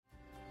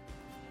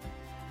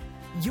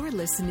You're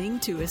listening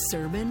to a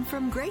sermon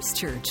from Grace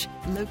Church,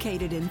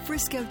 located in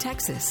Frisco,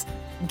 Texas.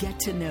 Get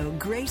to know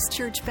Grace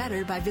Church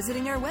better by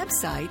visiting our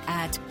website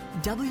at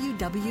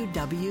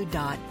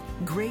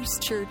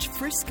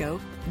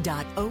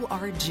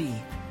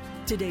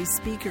www.gracechurchfrisco.org. Today's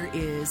speaker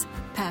is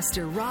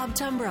Pastor Rob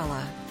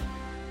Tumbrella.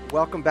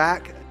 Welcome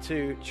back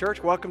to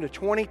church. Welcome to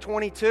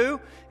 2022.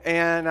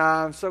 And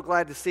I'm so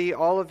glad to see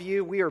all of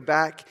you. We are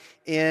back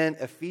in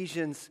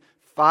Ephesians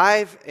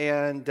 5.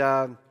 And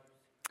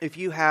if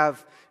you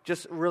have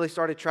just really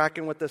started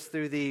tracking with us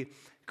through the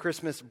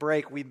Christmas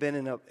break, we've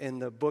been in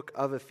the book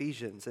of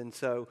Ephesians. And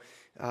so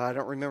I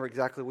don't remember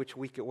exactly which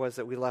week it was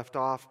that we left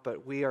off,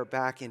 but we are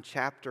back in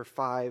chapter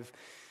 5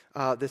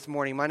 this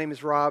morning. My name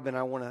is Rob, and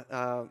I want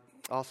to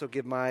also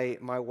give my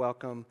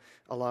welcome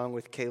along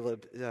with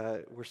Caleb.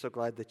 We're so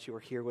glad that you are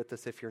here with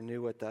us if you're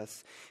new with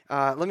us.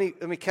 Let me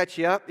catch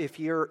you up. If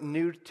you're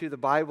new to the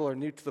Bible or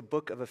new to the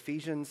book of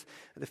Ephesians,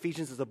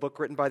 Ephesians is a book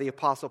written by the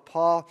Apostle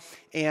Paul,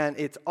 and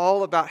it's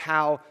all about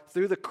how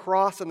through the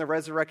cross and the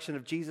resurrection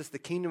of Jesus, the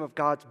kingdom of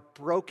God's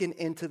broken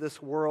into this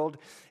world,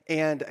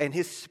 and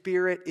His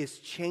Spirit is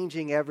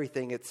changing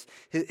everything. It's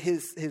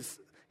His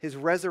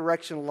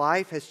resurrection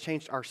life has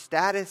changed our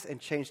status and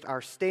changed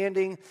our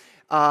standing,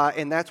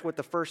 and that's what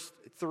the first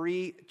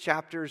 3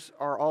 chapters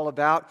are all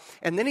about.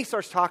 And then he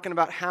starts talking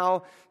about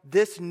how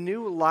this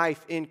new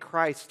life in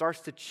Christ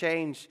starts to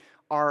change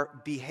our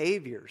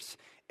behaviors,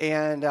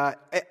 and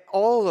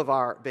all of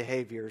our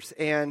behaviors,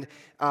 and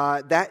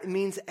that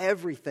means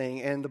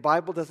everything. And the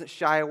Bible doesn't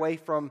shy away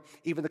from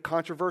even the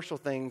controversial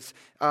things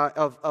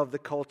of the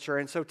culture.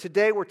 And so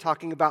today we're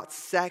talking about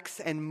sex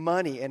and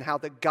money, and how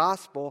the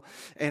gospel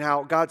and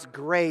how God's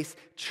grace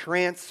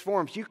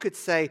transforms, you could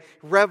say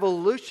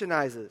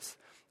revolutionizes,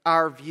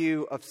 our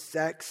view of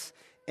sex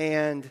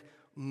and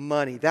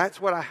money. That's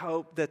what I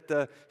hope that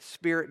the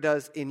Spirit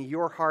does in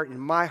your heart, in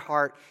my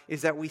heart,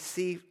 is that we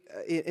see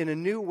in a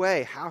new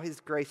way how His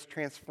grace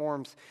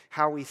transforms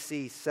how we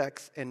see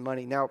sex and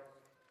money. Now,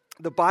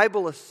 the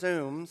Bible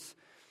assumes,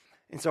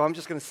 and so I'm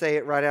just going to say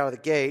it right out of the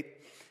gate,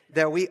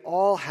 that we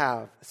all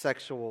have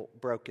sexual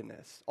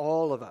brokenness.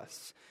 All of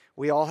us.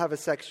 We all have a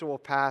sexual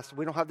past.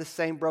 We don't have the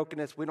same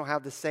brokenness. We don't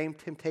have the same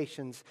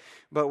temptations,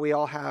 but we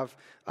all have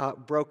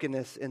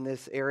brokenness in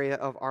this area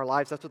of our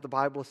lives. That's what the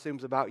Bible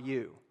assumes about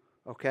you,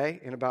 okay,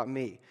 and about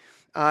me.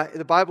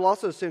 The Bible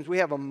also assumes we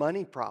have a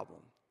money problem,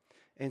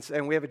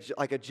 and we have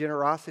a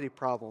generosity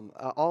problem.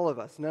 All of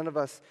us, none of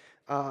us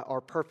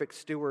are perfect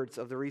stewards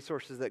of the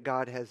resources that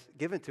God has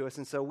given to us,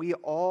 and so we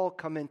all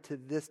come into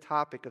this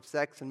topic of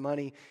sex and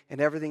money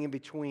and everything in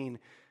between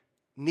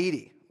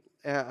needy.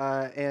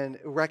 And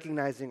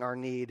recognizing our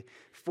need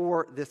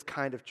for this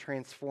kind of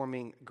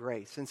transforming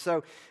grace. And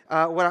so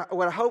what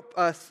I hope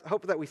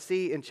that we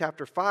see in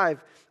chapter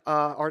 5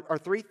 are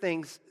 3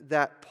 things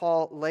that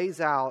Paul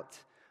lays out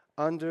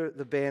under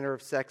the banner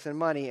of sex and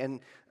money.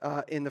 And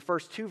in the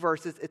first 2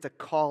 verses, it's a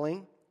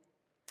calling.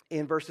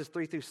 In verses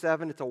 3 through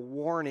 7, it's a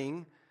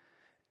warning.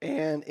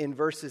 And in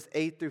verses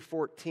 8 through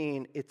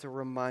 14, it's a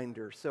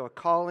reminder. So a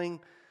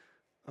calling,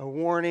 a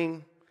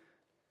warning,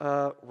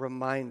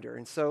 reminder.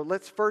 And so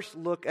let's first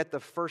look at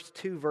the first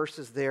 2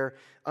 verses there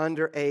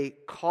under a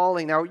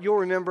calling. Now you'll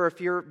remember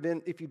if you've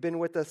been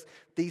with us,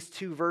 these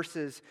 2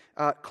 verses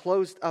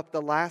closed up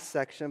the last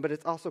section, but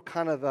it's also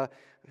kind of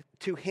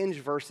 2 hinge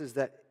verses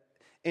that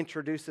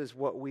introduces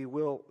what we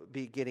will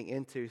be getting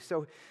into.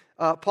 So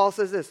Paul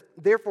says this: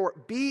 therefore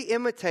be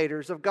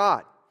imitators of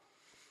God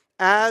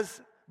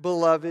as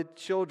beloved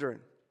children,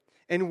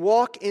 and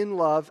walk in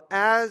love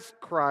as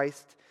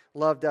Christ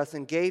loved us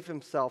and gave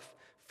Himself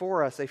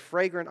for us, a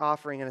fragrant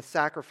offering and a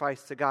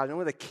sacrifice to God. And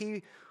one of the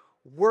key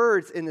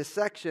words in this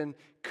section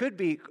could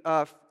be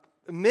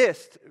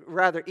missed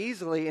rather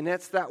easily, and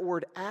that's that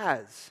word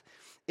as.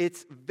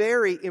 It's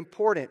very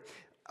important.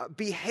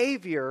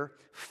 Behavior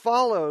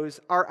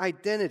follows our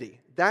identity.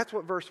 That's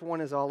what verse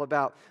 1 is all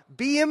about.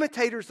 Be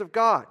imitators of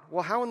God.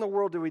 Well, how in the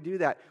world do we do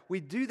that?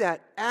 We do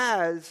that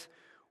as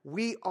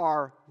we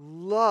are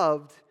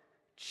loved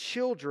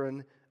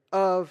children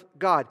of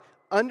God.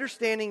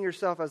 Understanding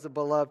yourself as a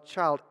beloved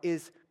child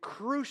is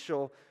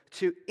crucial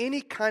to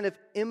any kind of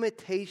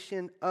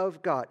imitation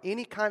of God,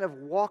 any kind of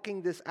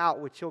walking this out,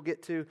 which he'll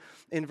get to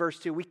in verse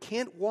 2. We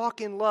can't walk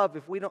in love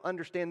if we don't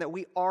understand that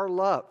we are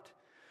loved.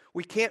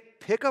 We can't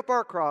pick up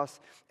our cross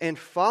and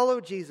follow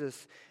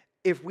Jesus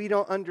if we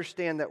don't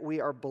understand that we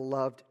are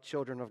beloved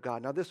children of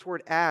God. Now, this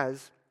word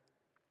as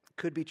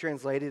could be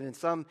translated, and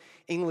some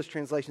English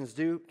translations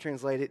do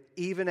translate it,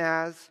 even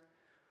as,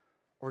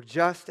 or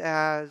just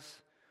as,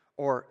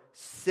 or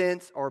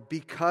since, or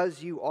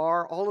because you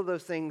are. All of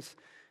those things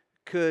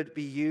could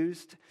be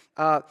used.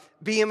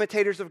 Be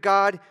imitators of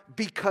God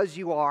because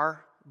you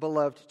are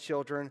beloved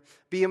children.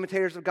 Be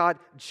imitators of God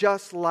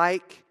just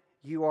like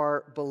you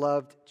are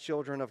beloved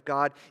children of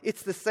God.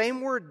 It's the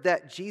same word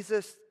that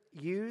Jesus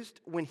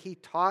used when He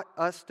taught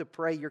us to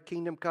pray, your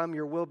kingdom come,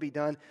 your will be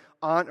done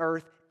on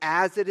earth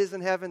as it is in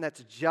heaven.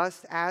 That's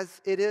just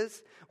as it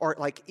is, or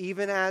like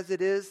even as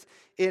it is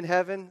in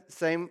heaven.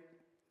 Same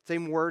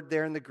word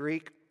there in the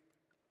Greek.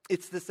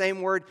 It's the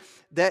same word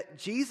that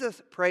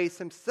Jesus prays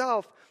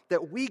himself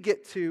that we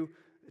get to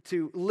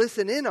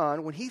listen in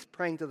on when he's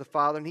praying to the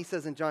Father. And he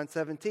says in John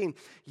 17,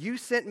 you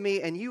sent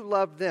me and you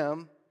loved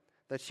them,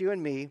 that's you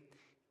and me,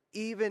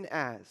 even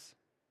as,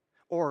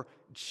 or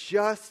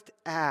just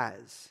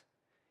as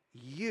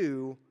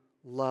you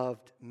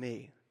loved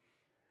me.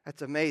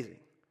 That's amazing.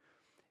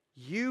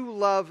 You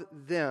love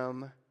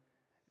them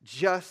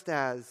just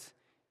as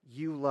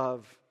you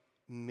love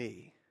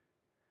me.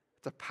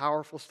 It's a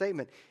powerful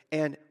statement.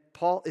 And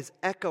Paul is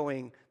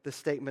echoing the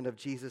statement of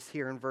Jesus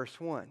here in verse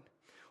 1.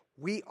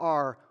 We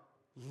are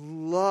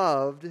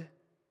loved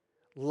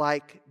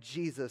like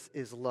Jesus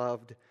is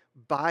loved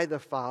by the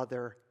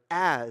Father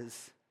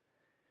as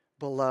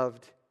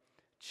beloved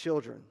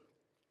children.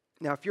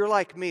 Now, if you're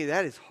like me,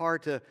 that is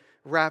hard to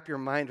wrap your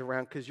mind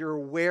around because you're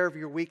aware of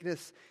your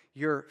weakness,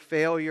 your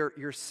failure,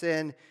 your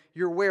sin.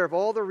 You're aware of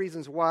all the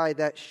reasons why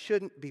that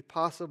shouldn't be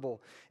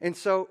possible. And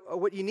so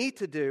what you need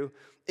to do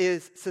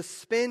is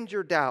suspend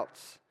your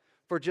doubts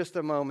for just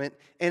a moment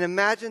and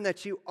imagine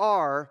that you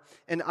are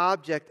an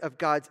object of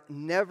God's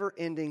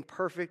never-ending,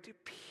 perfect,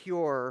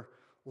 pure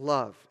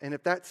love. And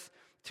if that's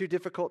too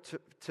difficult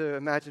to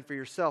imagine for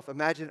yourself,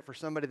 imagine it for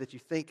somebody that you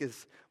think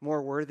is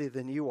more worthy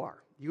than you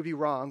are. You'd be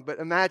wrong, but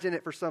imagine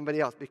it for somebody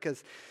else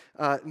because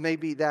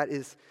maybe that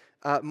is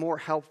more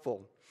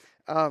helpful.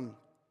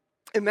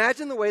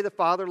 Imagine the way the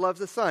Father loves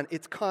the Son.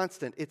 It's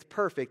constant, it's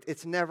perfect,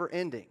 it's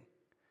never-ending,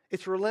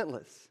 it's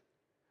relentless.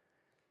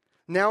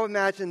 Now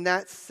imagine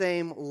that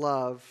same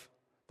love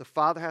the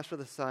Father has for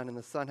the Son and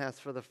the Son has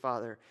for the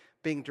Father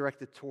being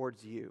directed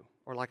towards you.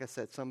 Or like I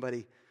said,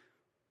 somebody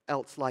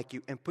else like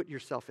you, and put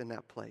yourself in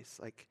that place.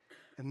 Like,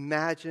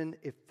 imagine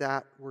if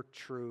that were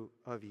true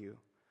of you.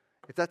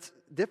 If that's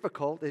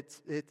difficult,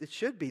 it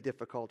should be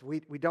difficult.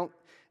 We don't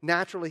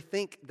naturally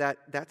think that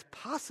that's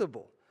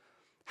possible.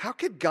 How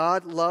could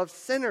God love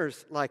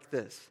sinners like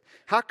this?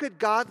 How could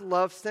God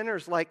love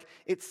sinners like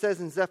it says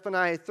in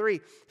Zephaniah 3,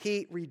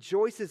 he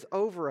rejoices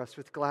over us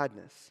with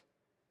gladness?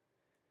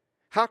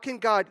 How can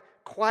God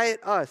quiet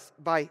us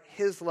by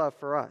his love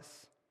for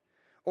us?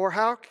 Or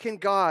how can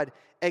God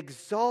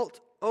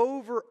exalt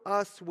over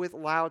us with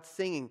loud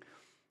singing,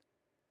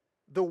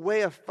 the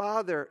way a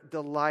father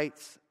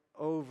delights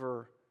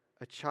over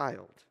a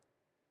child?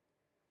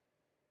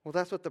 Well,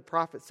 that's what the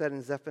prophet said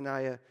in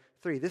Zephaniah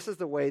 3. This is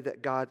the way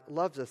that God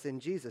loves us in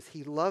Jesus.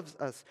 He loves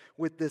us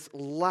with this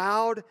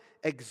loud,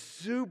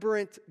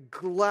 exuberant,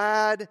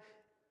 glad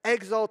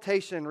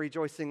exaltation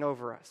rejoicing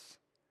over us.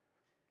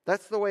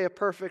 That's the way a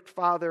perfect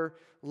father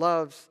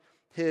loves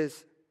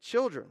his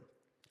children.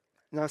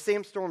 Now,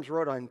 Sam Storms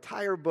wrote an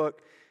entire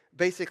book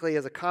basically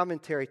as a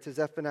commentary to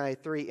Zephaniah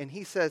 3, and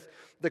he says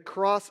the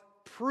cross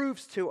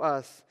proves to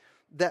us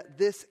that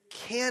this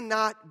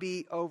cannot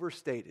be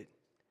overstated.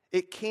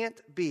 It can't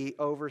be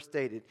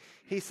overstated.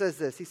 He says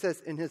this. He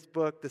says in his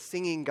book, The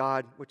Singing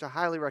God, which I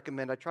highly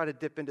recommend. I try to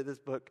dip into this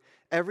book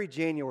every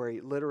January,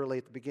 literally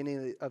at the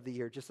beginning of the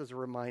year, just as a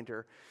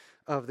reminder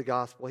of the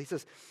gospel. He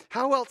says,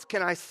 how else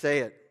can I say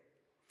it?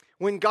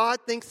 When God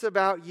thinks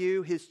about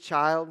you, his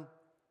child,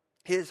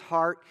 his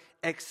heart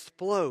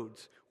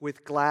explodes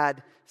with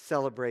glad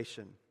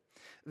celebration.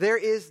 There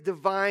is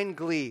divine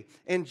glee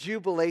and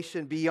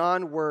jubilation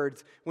beyond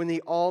words when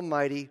the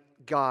Almighty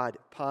God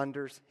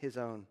ponders his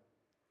own.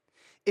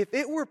 If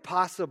it were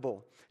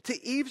possible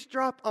to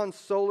eavesdrop on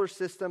solar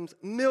systems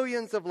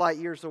millions of light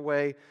years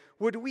away,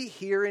 would we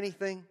hear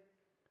anything?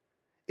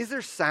 Is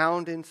there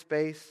sound in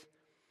space?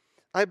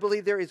 I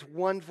believe there is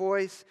one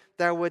voice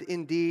that would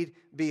indeed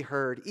be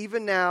heard.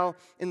 Even now,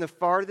 in the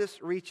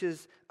farthest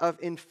reaches of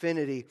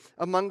infinity,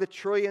 among the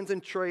trillions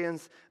and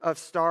trillions of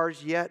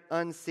stars yet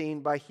unseen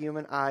by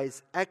human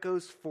eyes,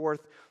 echoes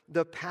forth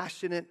the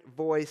passionate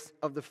voice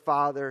of the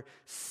Father,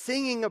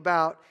 singing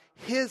about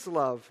his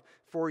love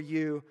for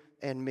you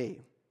and me.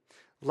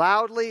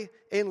 Loudly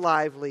and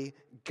lively,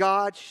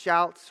 God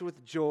shouts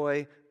with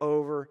joy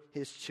over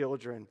his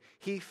children.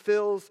 He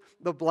fills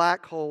the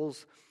black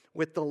holes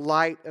with the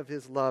light of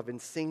his love and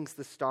sings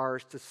the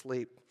stars to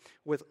sleep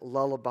with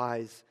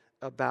lullabies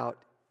about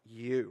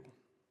you.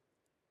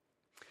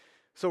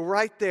 So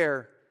right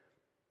there,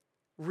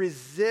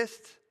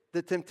 resist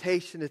the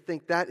temptation to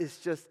think that is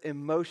just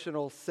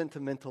emotional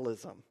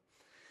sentimentalism.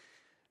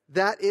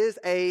 That is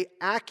an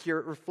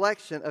accurate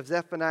reflection of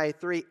Zephaniah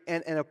 3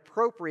 and an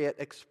appropriate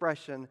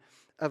expression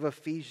of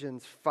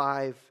Ephesians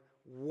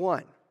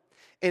 5:1.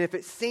 And if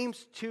it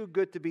seems too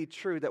good to be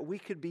true that we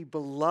could be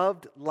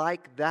beloved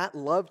like that,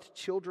 loved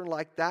children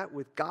like that,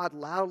 with God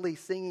loudly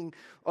singing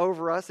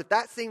over us, if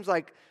that seems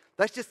like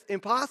that's just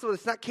impossible,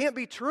 that can't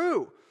be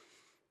true,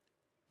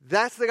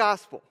 that's the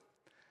gospel.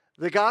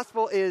 The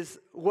gospel is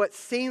what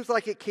seems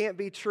like it can't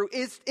be true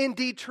is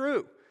indeed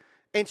true,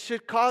 and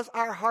should cause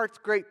our hearts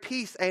great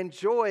peace and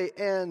joy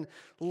and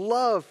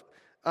love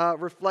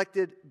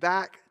reflected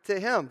back to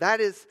him. That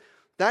is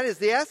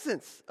the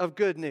essence of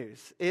good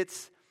news.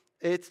 It's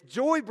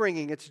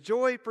joy-bringing, it's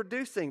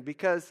joy-producing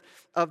because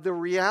of the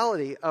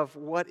reality of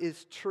what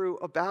is true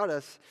about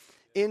us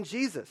in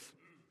Jesus.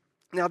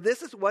 Now,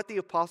 this is what the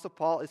Apostle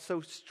Paul is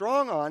so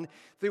strong on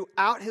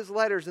throughout his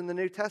letters in the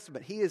New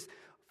Testament. He is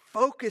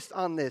focused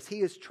on this.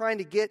 He is trying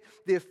to get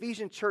the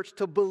Ephesian church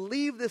to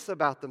believe this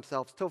about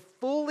themselves, to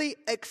fully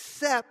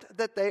accept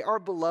that they are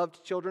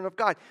beloved children of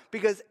God.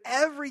 Because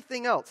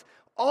everything else,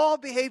 all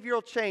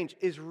behavioral change,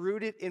 is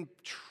rooted in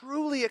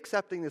truly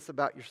accepting this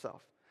about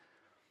yourself.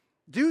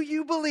 Do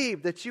you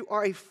believe that you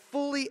are a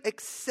fully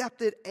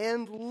accepted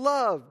and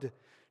loved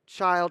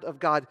child of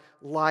God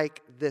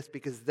like this?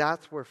 Because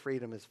that's where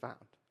freedom is found.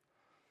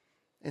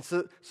 And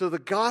so the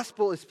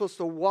gospel is supposed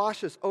to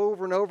wash us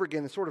over and over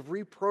again and sort of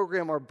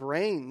reprogram our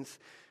brains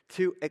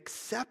to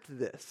accept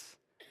this,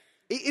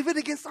 even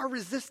against our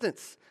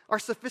resistance, our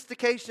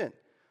sophistication.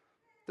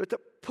 But to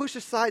push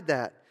aside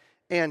that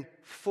and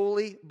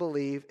fully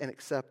believe and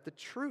accept the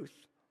truth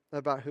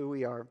about who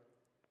we are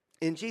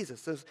in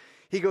Jesus. So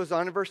he goes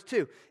on in verse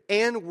 2,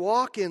 and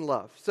walk in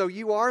love. So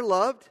you are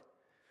loved.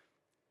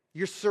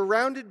 You're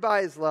surrounded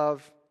by his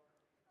love.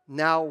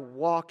 Now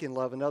walk in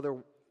love. Another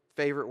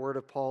favorite word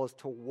of Paul is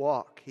to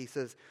walk. He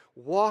says,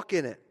 walk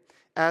in it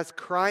as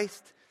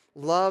Christ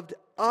loved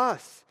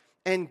us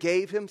and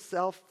gave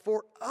himself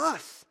for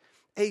us,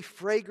 a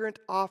fragrant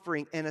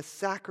offering and a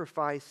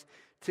sacrifice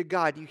to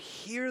God. You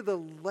hear the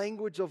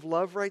language of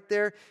love right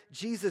there?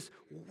 Jesus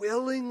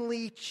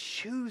willingly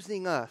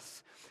choosing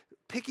us,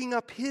 picking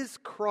up his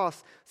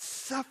cross,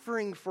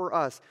 suffering for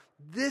us.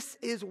 This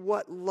is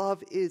what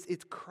love is.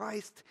 It's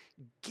Christ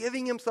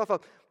giving himself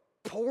up,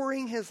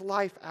 pouring his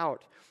life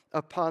out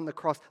upon the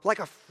cross like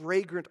a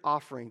fragrant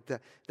offering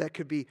that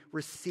could be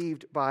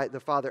received by the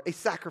Father, a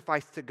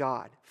sacrifice to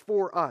God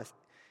for us,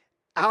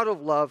 out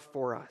of love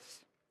for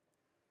us.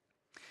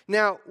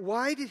 Now,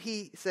 why did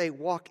he say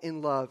walk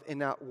in love and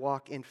not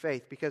walk in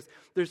faith? Because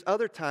there's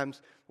other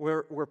times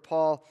where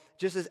Paul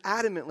just as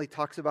adamantly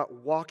talks about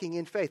walking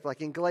in faith,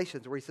 like in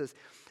Galatians, where he says,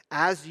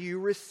 as you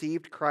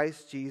received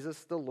Christ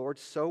Jesus the Lord,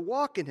 so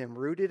walk in him,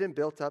 rooted and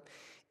built up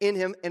in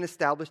him and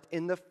established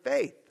in the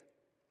faith.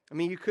 I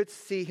mean, you could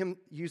see him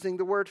using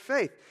the word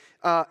faith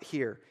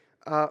here.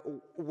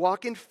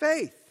 Walk in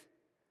faith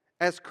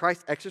as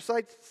Christ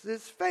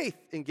exercises faith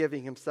in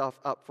giving himself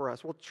up for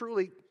us. Well,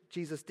 truly,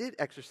 Jesus did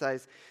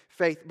exercise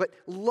faith, but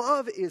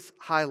love is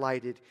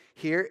highlighted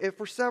here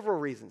for several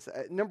reasons.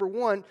 Number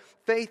one,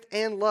 faith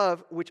and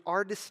love, which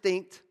are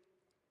distinct.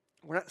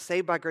 We're not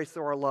saved by grace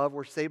through our love.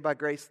 We're saved by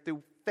grace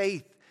through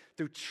faith,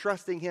 through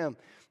trusting him.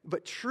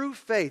 But true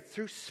faith,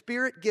 through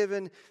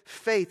Spirit-given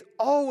faith,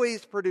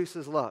 always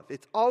produces love.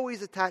 It's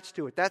always attached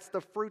to it. That's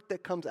the fruit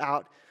that comes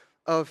out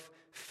of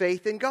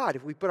faith in God.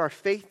 If we put our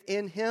faith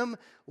in him,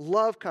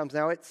 love comes.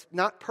 Now, it's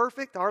not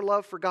perfect. Our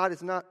love for God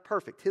is not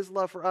perfect. His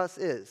love for us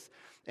is.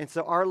 And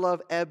so our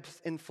love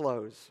ebbs and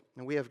flows.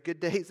 And we have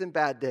good days and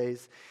bad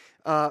days,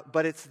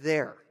 but it's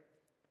there.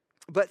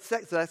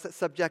 So that's the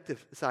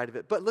subjective side of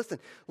it. But listen,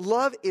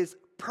 love is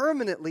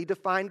permanently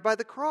defined by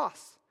the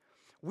cross.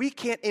 We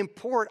can't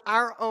import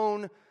our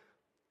own,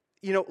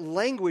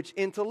 language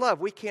into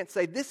love. We can't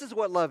say, this is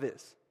what love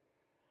is,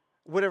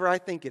 whatever I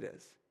think it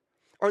is.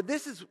 Or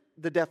this is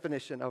the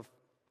definition of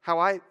how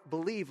I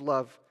believe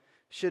love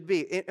should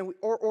be.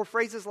 Or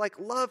phrases like,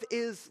 love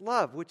is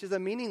love, which is a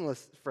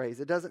meaningless phrase.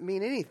 It doesn't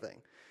mean anything.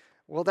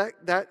 Well,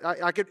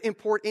 I could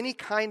import any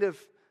kind of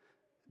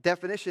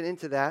definition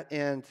into that,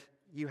 and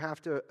you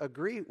have to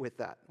agree with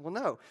that. Well,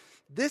 no.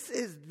 This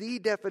is the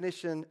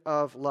definition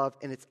of love,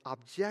 and it's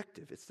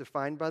objective. It's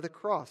defined by the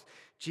cross.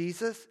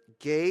 Jesus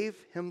gave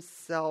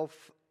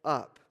himself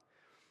up.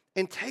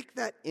 And take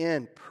that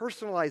in,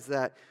 personalize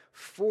that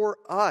for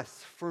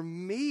us, for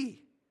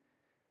me,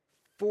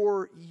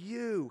 for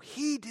you.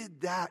 He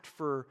did that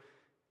for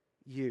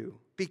you,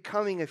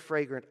 becoming a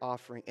fragrant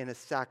offering and a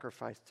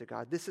sacrifice to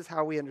God. This is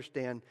how we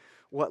understand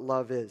what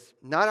love is.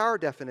 Not our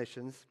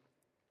definitions.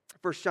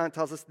 1 John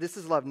tells us this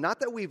is love. Not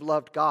that we've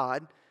loved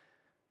God,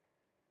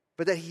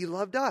 but that he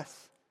loved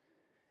us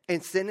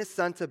and sent his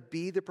son to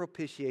be the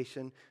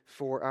propitiation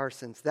for our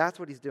sins. That's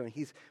what he's doing.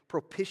 He's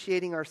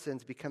propitiating our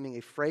sins, becoming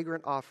a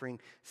fragrant offering,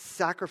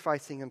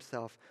 sacrificing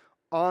himself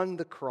on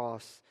the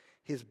cross,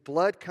 his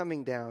blood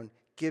coming down,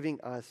 giving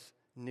us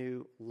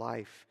new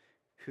life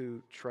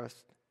who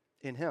trust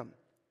in him.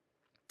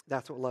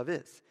 That's what love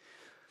is.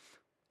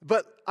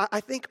 But I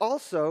think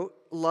also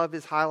love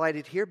is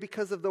highlighted here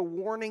because of the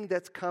warning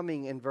that's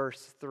coming in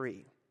verse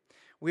 3.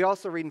 We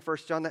also read in 1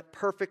 John that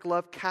perfect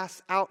love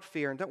casts out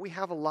fear. And don't we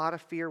have a lot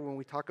of fear when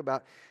we talk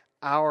about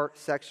our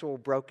sexual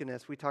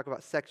brokenness? We talk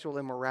about sexual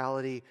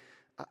immorality,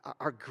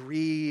 our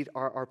greed,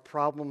 our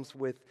problems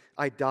with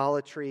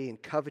idolatry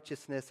and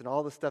covetousness and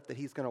all the stuff that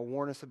he's going to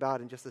warn us about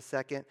in just a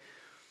second.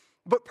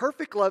 But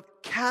perfect love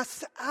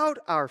casts out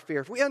our fear.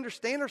 If we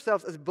understand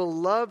ourselves as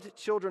beloved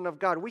children of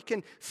God, we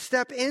can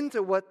step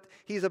into what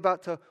he's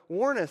about to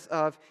warn us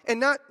of and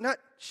not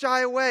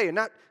shy away and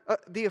not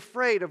be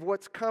afraid of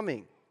what's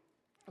coming.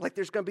 Like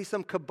there's going to be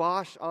some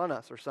kibosh on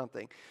us or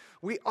something.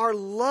 We are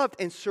loved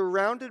and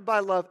surrounded by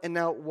love. And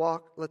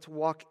now let's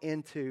walk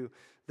into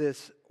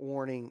this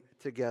warning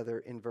together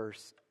in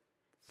verse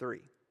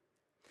 3.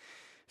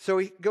 So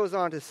he goes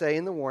on to say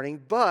in the warning,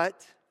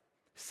 but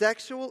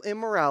Sexual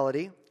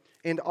immorality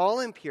and all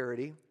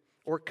impurity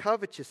or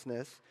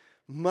covetousness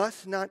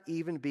must not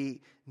even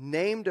be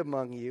named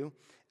among you,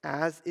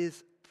 as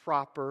is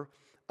proper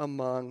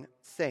among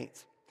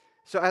saints.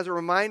 So as a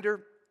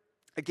reminder,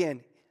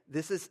 again,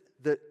 this is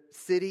the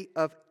city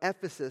of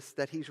Ephesus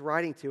that he's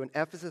writing to. And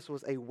Ephesus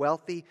was a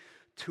wealthy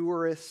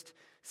tourist,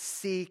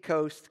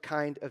 seacoast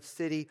kind of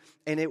city.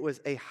 And it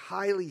was a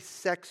highly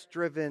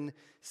sex-driven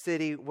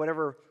city.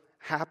 Whatever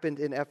happened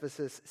in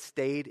Ephesus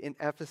stayed in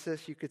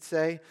Ephesus, you could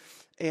say.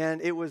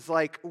 And it was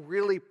like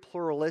really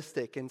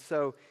pluralistic. And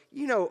so,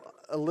 you know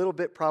a little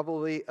bit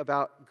probably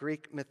about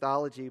Greek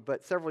mythology,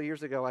 but several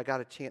years ago I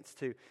got a chance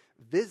to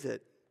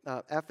visit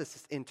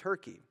Ephesus in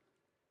Turkey.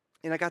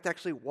 And I got to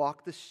actually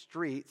walk the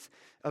streets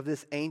of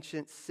this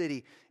ancient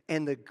city.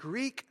 And the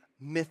Greek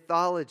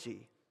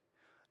mythology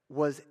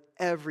was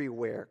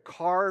everywhere,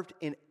 carved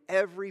in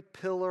every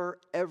pillar,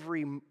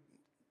 every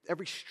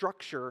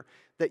structure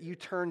that you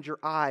turned your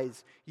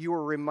eyes, you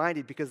were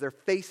reminded, because their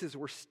faces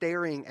were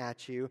staring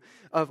at you,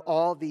 of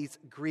all these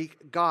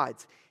Greek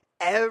gods.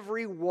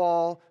 Every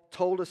wall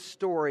told a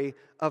story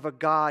of a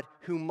god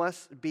who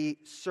must be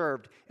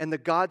served. And the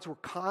gods were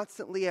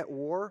constantly at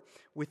war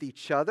with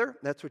each other.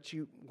 That's what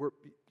you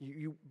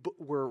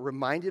were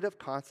reminded of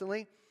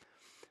constantly.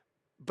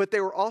 But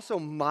they were also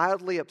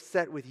mildly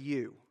upset with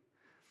you.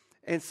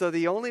 And so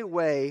the only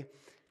way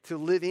to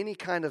live any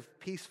kind of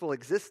peaceful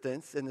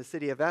existence in the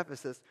city of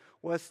Ephesus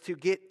was to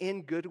get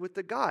in good with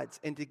the gods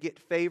and to get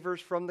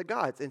favors from the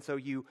gods. And so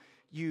you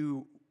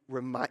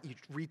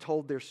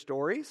retold their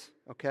stories,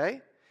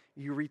 okay?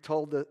 You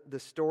retold the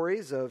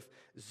stories of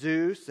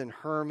Zeus and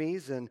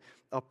Hermes and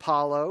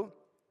Apollo.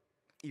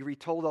 You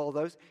retold all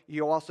those.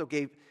 You also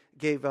gave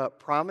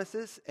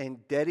promises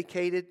and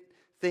dedicated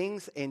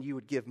things, and you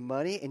would give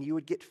money and you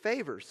would get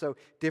favors. So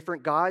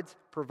different gods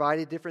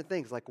provided different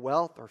things like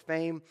wealth or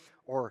fame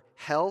or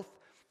health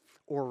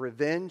or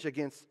revenge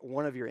against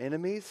one of your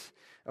enemies.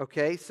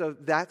 Okay, so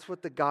that's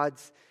what the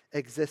gods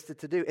existed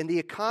to do. And the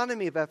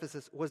economy of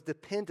Ephesus was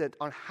dependent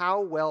on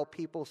how well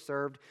people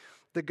served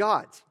the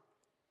gods.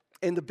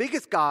 And the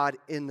biggest god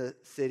in the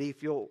city,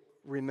 if you'll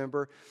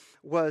remember,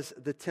 was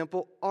the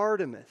temple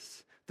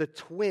Artemis, the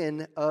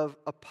twin of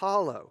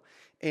Apollo.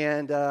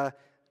 And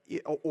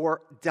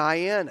or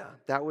Diana.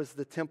 That was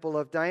the temple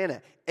of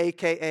Diana,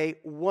 a.k.a.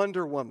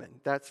 Wonder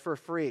Woman. That's for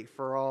free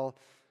for all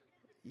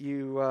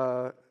you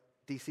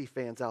DC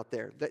fans out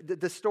there.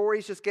 The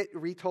stories just get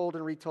retold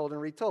and retold and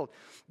retold.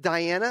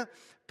 Diana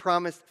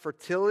promised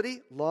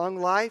fertility, long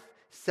life,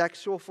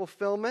 sexual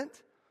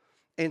fulfillment.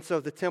 And so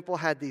the temple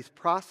had these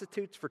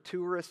prostitutes for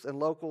tourists and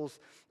locals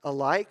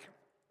alike.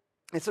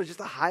 And so just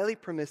a highly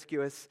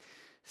promiscuous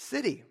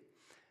city.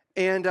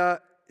 And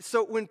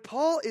so when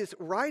Paul is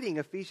writing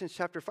Ephesians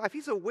chapter 5,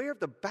 he's aware of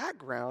the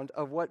background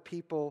of what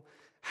people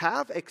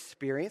have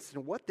experienced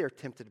and what they're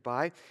tempted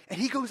by, and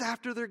he goes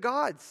after their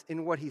gods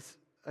in what he's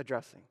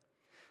addressing.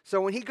 So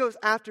when he goes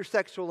after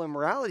sexual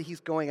immorality, he's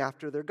going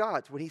after their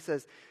gods. When he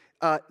says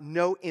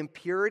no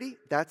impurity,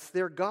 that's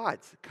their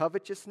gods.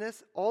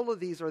 Covetousness, all of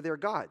these are their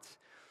gods.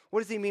 What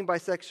does he mean by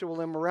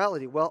sexual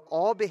immorality? Well,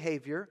 all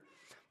behavior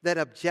that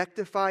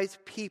objectifies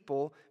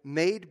people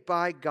made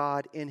by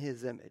God in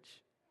his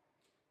image.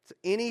 So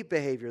any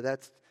behavior,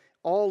 that's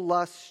all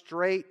lust,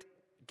 straight,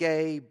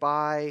 gay,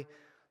 bi,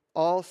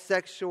 all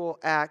sexual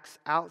acts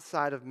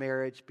outside of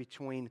marriage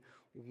between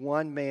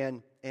one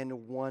man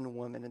and one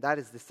woman. And that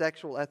is the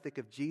sexual ethic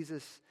of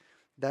Jesus.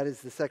 That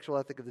is the sexual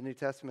ethic of the New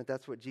Testament.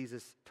 That's what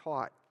Jesus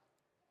taught.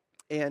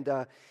 And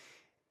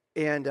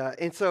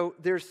so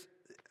there's,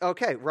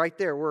 okay, right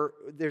there,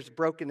 there's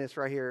brokenness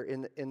right here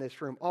in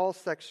this room.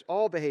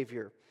 All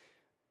behavior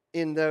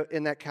in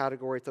that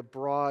category. It's a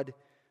broad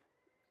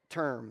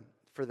term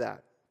for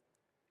that.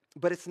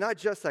 But it's not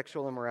just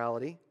sexual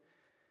immorality.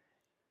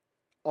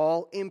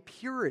 All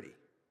impurity.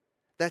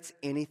 That's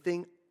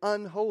anything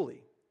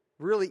unholy.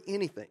 Really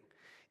anything.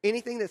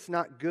 Anything that's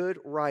not good,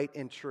 right,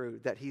 and true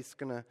that he's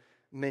going to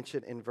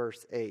mention in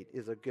verse 8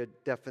 is a good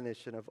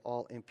definition of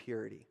all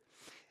impurity.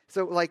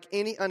 So like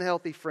any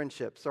unhealthy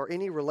friendships or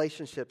any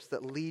relationships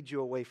that lead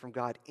you away from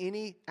God,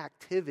 any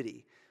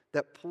activity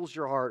that pulls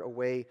your heart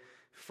away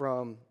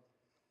from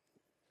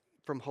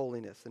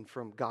holiness and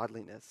from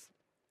godliness.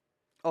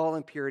 All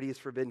impurity is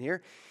forbidden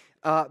here.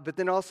 But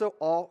then also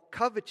all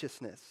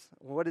covetousness.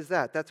 What is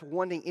that? That's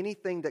wanting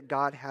anything that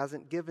God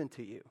hasn't given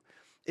to you.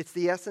 It's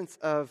the essence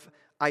of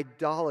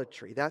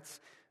idolatry. That's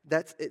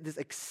this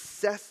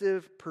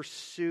excessive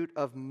pursuit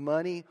of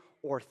money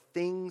or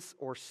things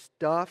or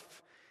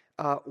stuff,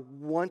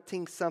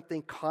 wanting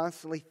something,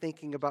 constantly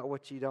thinking about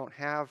what you don't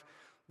have.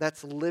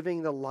 That's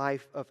living the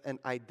life of an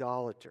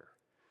idolater.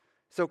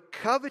 So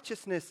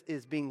covetousness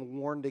is being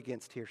warned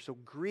against here. So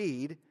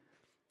greed,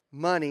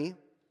 money,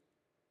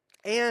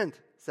 and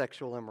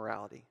sexual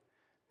immorality.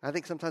 I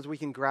think sometimes we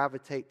can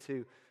gravitate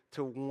to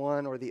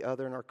one or the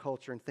other in our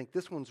culture and think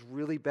this one's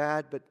really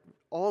bad, but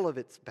all of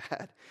it's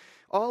bad.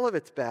 All of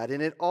it's bad.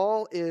 And it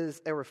all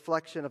is a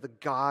reflection of the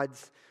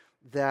gods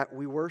that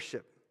we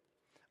worship.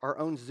 Our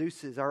own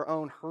Zeuses, our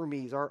own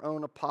Hermes, our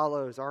own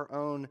Apollos, our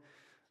own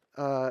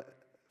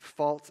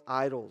false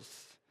idols.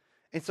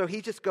 And so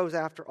he just goes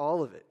after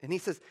all of it. And he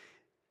says,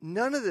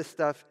 none of this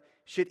stuff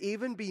should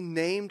even be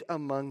named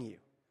among you,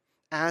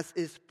 as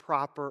is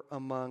proper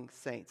among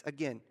saints.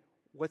 Again,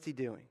 what's he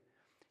doing?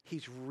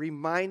 He's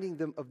reminding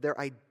them of their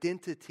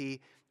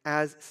identity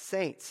as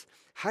saints.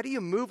 How do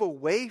you move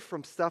away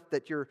from stuff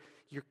that you're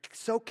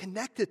so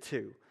connected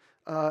to?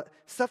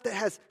 Stuff that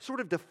has sort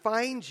of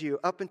defined you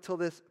up until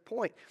this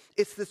point.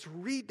 It's this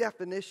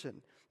redefinition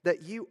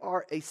that you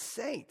are a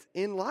saint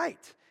in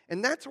light.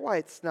 And that's why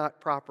it's not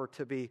proper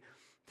to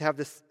have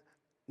this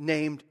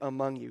named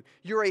among you.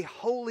 You're a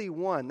holy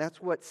one.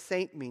 That's what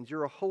saint means.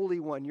 You're a holy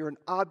one. You're an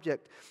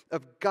object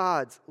of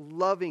God's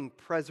loving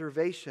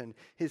preservation,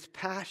 His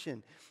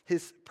passion,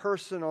 His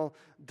personal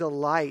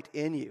delight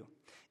in you.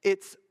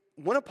 It's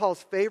one of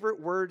Paul's favorite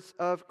words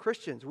of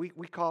Christians. We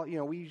call,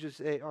 we usually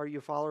say, are you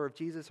a follower of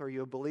Jesus? Are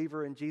you a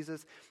believer in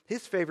Jesus?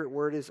 His favorite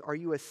word is, are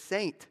you a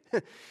saint?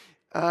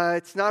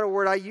 It's not a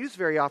word I use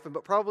very often,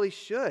 but probably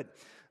should.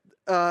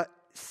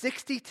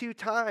 62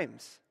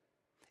 times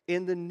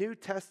in the New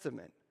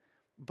Testament,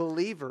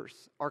 believers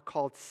are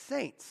called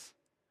saints.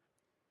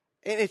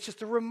 And it's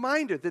just a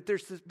reminder that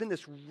there's been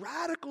this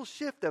radical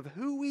shift of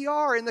who we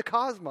are in the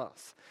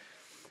cosmos.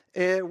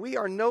 And we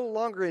are no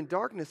longer in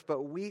darkness,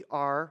 but we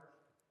are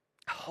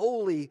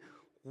holy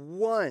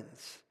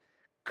ones,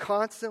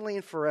 constantly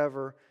and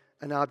forever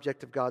an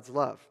object of God's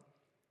love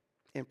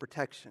and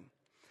protection.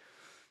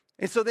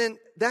 And so then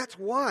that's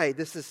why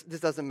this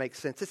doesn't make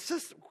sense. It's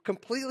just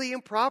completely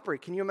improper.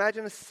 Can you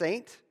imagine a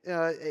saint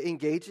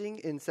engaging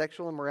in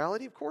sexual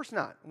immorality? Of course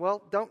not.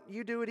 Well, don't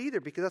you do it either,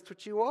 because that's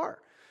what you are.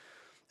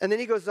 And then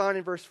he goes on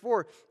in verse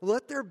 4,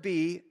 let there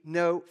be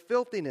no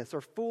filthiness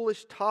or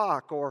foolish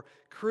talk or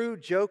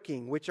crude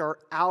joking, which are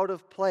out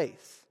of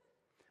place.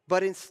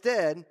 But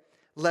instead,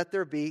 let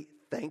there be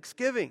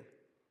thanksgiving.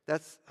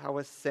 That's how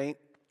a saint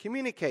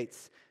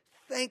communicates.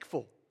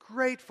 Thankful,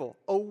 grateful,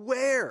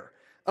 aware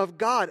of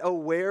God,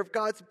 aware of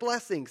God's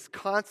blessings,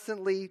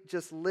 constantly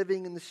just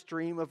living in the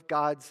stream of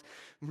God's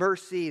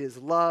mercy, His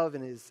love,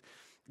 and His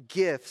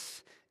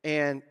gifts,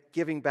 and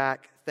giving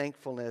back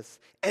thankfulness,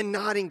 and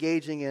not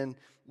engaging in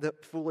the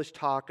foolish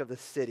talk of the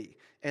city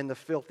and the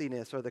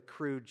filthiness or the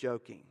crude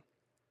joking.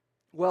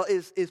 Well,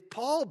 is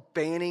Paul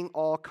banning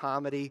all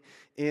comedy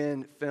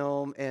in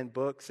film and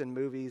books and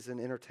movies and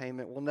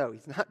entertainment? Well, no,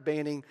 he's not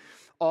banning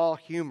all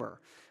humor.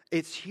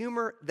 It's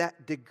humor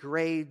that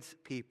degrades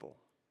people.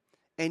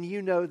 And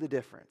you know the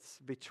difference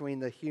between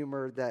the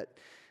humor that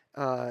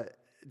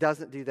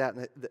doesn't do that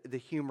and the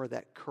humor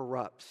that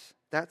corrupts.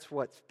 That's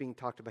what's being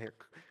talked about here.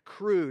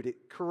 Crude,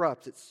 it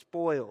corrupts, it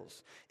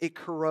spoils, it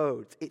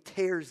corrodes, it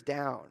tears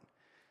down.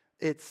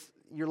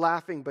 You're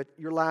laughing, but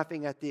you're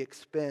laughing at the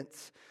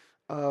expense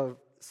of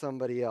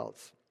somebody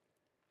else.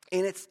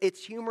 And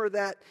it's humor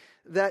that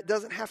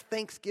doesn't have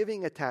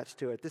thanksgiving attached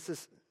to it. This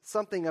is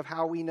something of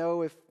how we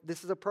know if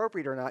this is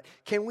appropriate or not.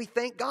 Can we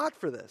thank God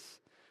for this?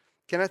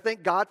 Can I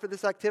thank God for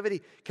this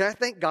activity? Can I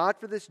thank God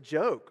for this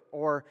joke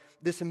or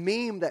this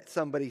meme that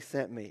somebody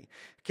sent me?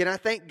 Can I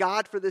thank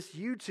God for this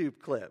YouTube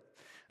clip?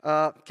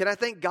 Can I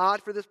thank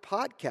God for this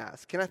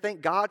podcast? Can I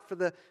thank God for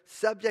the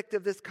subject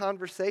of this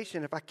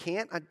conversation? If I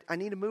can't, I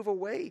need to move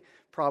away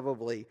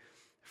probably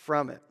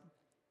from it.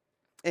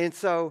 And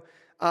so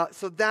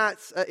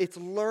that's it's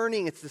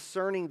learning, it's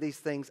discerning these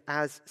things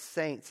as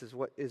saints is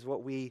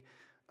what we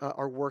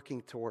are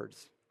working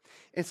towards.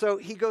 And so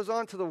he goes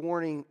on to the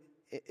warning.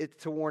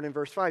 To warn in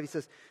verse 5, he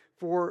says,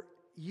 for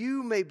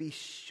you may be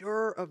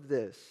sure of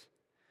this,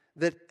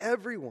 that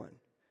everyone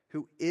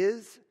who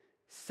is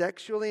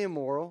sexually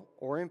immoral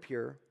or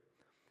impure,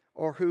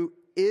 or who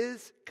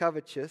is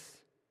covetous,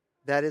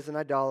 that is an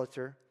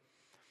idolater,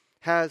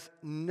 has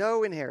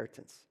no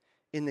inheritance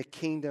in the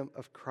kingdom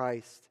of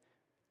Christ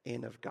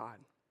and of God.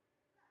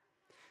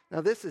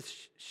 Now this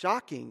is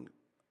shocking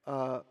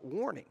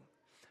warning,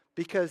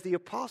 because the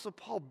Apostle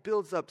Paul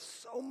builds up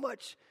so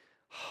much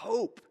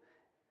hope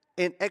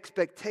and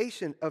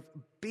expectation of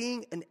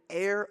being an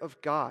heir of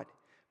God.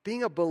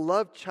 Being a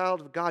beloved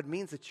child of God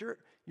means that you're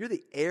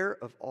the heir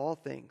of all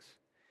things.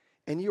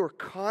 And you are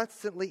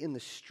constantly in the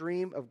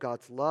stream of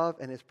God's love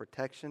and His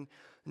protection.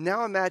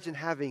 Now imagine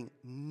having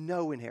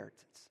no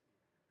inheritance.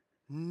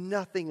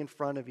 Nothing in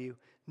front of you.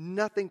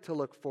 Nothing to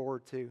look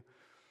forward to.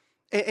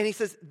 And he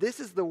says,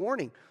 this is the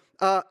warning.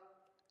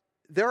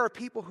 There are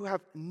people who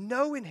have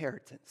no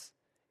inheritance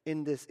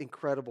in this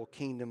incredible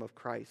kingdom of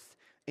Christ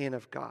and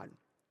of God.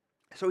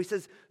 So he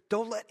says,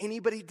 don't let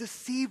anybody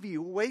deceive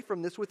you away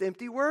from this with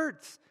empty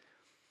words.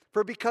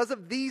 For because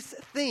of these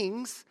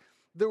things,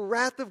 the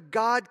wrath of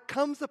God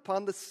comes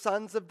upon the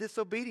sons of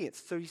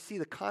disobedience. So you see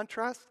the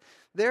contrast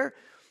there?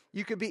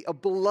 You could be a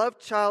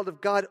beloved child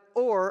of God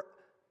or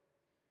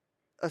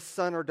a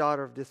son or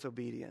daughter of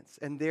disobedience.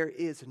 And there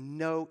is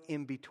no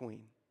in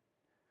between.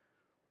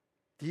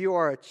 You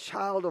are a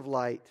child of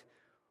light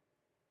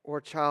or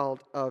a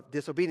child of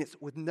disobedience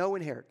with no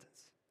inheritance.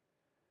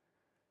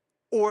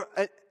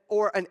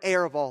 Or an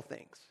heir of all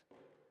things.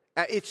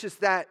 It's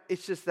just that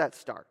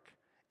stark.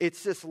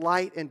 It's just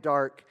light and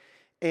dark.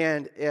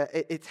 And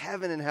it's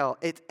heaven and hell.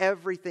 It's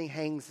everything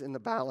hangs in the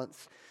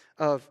balance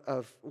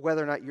of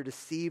whether or not you're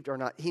deceived or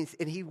not.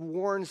 And he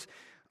warns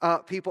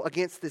people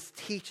against this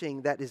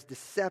teaching that is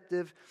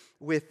deceptive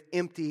with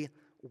empty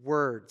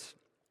words.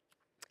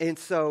 And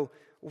so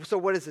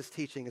what is this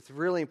teaching? It's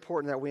really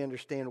important that we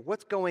understand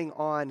what's going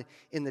on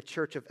in the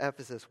church of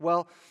Ephesus.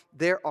 Well,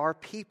 there are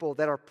people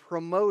that are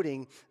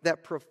promoting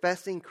that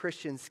professing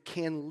Christians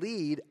can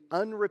lead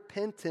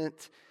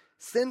unrepentant,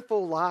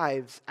 sinful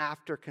lives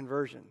after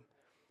conversion.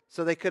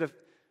 So they could have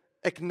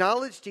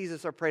acknowledged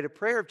Jesus or prayed a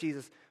prayer of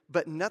Jesus,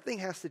 but nothing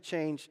has to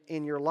change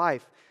in your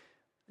life.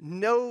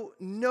 No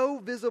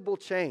visible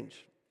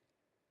change.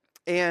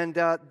 And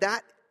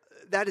that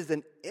is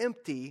an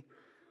empty,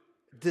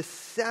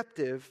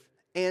 deceptive,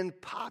 and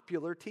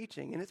popular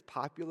teaching. And it's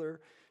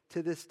popular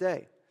to this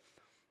day.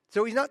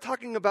 So he's not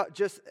talking about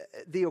just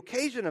the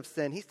occasion of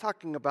sin. He's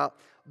talking about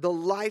the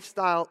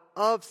lifestyle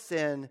of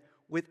sin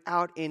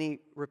without any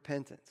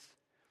repentance.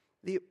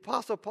 The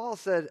Apostle Paul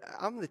said,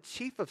 I'm the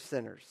chief of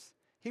sinners.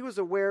 He was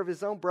aware of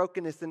his own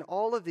brokenness in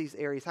all of these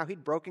areas, how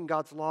he'd broken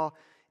God's law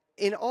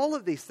in all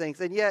of these things.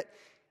 And yet,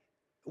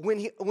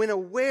 when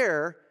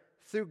aware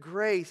through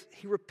grace,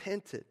 he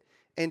repented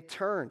and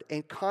turned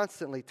and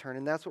constantly turned.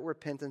 And that's what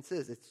repentance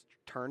is. It's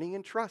turning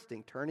and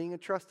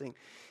trusting,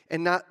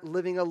 and not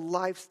living a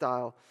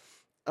lifestyle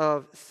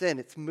of sin.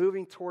 It's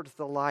moving towards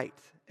the light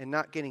and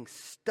not getting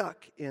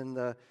stuck in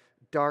the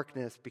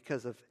darkness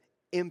because of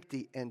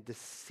empty and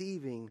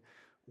deceiving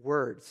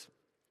words.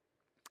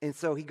 And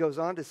so he goes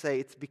on to say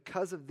it's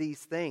because of these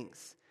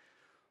things,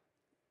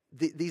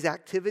 these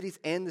activities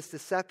and this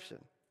deception,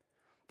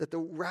 that the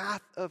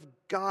wrath of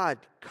God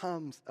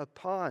comes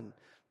upon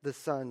the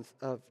sons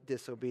of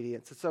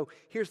disobedience. And so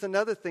here's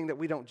another thing that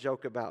we don't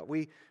joke about.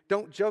 We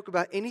don't joke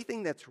about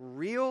anything that's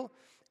real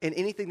and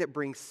anything that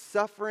brings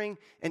suffering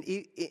and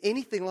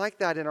anything like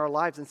that in our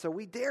lives. And so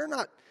we dare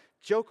not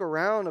joke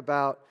around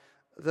about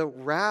the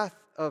wrath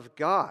of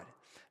God.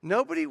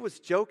 Nobody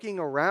was joking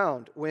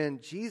around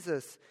when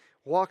Jesus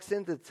walks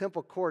into the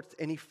temple courts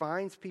and he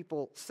finds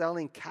people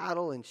selling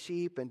cattle and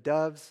sheep and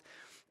doves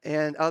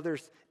and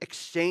others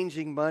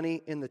exchanging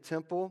money in the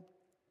temple.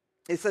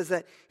 It says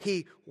that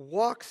he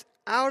walks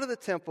out of the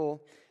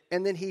temple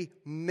and then he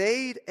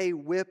made a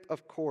whip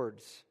of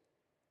cords.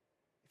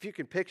 If you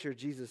can picture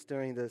Jesus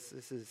doing this,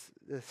 this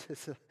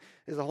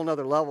is a whole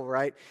nother level,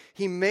 right?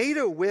 He made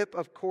a whip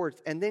of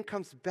cords and then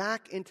comes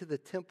back into the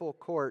temple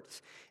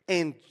courts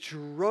and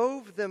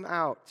drove them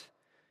out,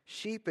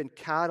 sheep and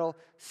cattle,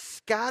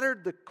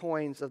 scattered the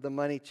coins of the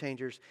money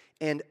changers,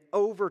 and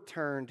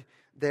overturned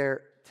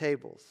their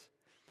tables.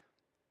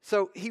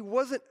 So he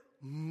wasn't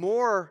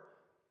more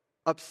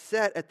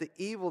upset at the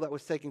evil that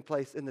was taking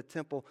place in the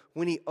temple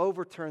when he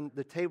overturned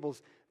the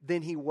tables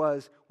than he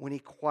was when he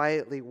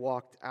quietly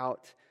walked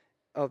out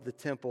of the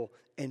temple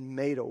and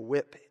made a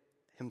whip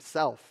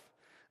himself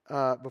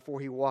before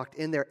he walked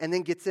in there, and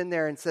then gets in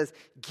there and says,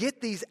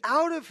 "Get these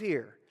out of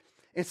here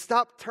and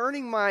stop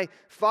turning my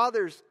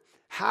father's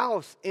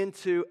house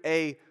into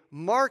a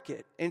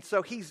market." And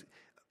so he's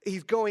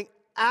going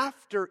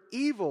after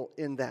evil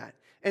in that.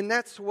 And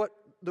that's what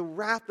the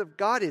wrath of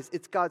God is.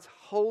 It's God's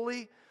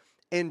holy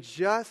and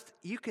just,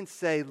 you can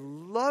say,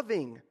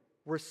 loving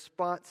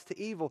response to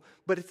evil,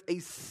 but it's a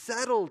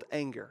settled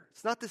anger.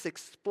 It's not this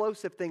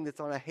explosive thing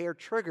that's on a hair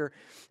trigger.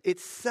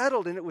 It's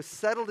settled, and it was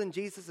settled in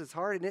Jesus'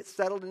 heart, and it's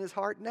settled in his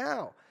heart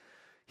now.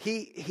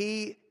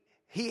 He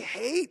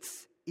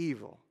hates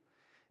evil.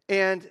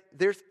 And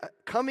there's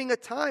coming a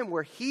time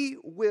where he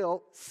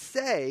will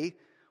say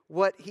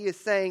what he is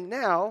saying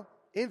now,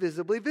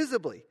 invisibly,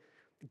 visibly.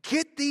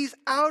 Get these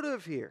out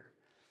of here.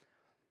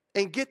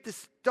 And get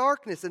this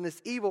darkness and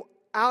this evil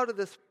out of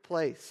this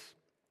place.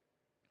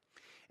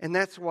 And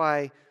that's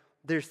why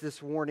there's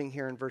this warning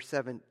here in verse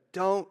 7.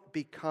 Don't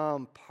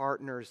become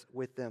partners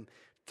with them.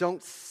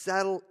 Don't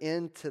settle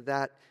into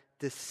that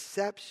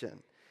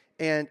deception.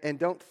 And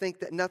don't think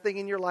that nothing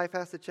in your life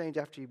has to change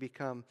after you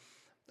become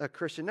a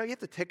Christian. No, you have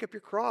to take up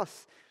your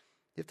cross.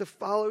 You have to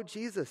follow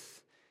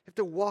Jesus. You have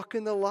to walk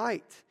in the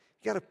light.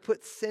 You got to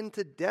put sin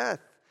to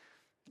death.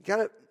 You got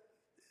to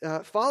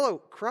follow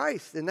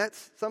Christ, and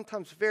that's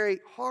sometimes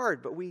very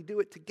hard, but we do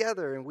it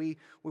together, and we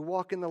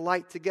walk in the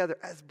light together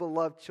as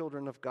beloved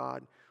children of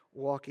God,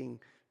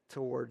 walking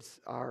towards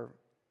our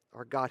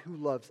God who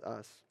loves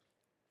us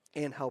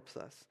and helps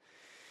us.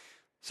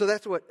 So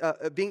that's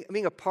what,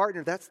 being a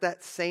partner, that's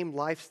that same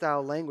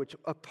lifestyle language.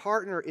 A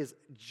partner is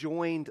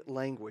joined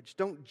language.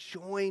 Don't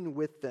join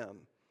with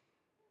them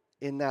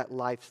in that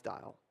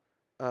lifestyle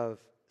of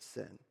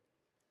sin.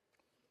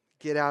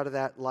 Get out of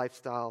that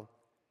lifestyle.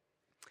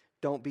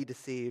 Don't be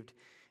deceived,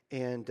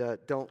 and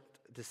don't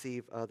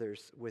deceive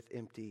others with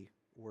empty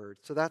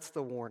words. So that's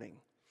the warning.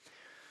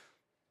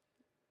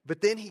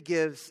 But then he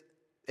gives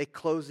a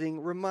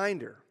closing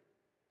reminder.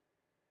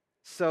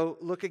 So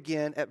look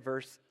again at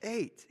verse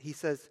 8. He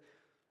says,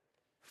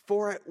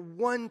 "For at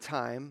one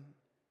time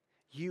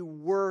you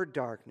were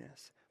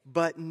darkness,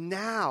 but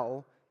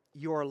now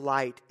you're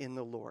light in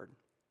the Lord."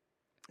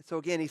 So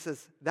again, he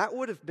says that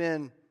would have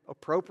been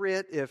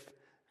appropriate if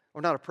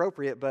or not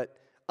appropriate, but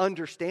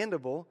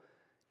understandable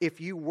if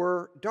you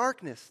were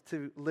darkness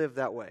to live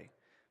that way.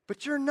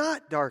 But you're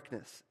not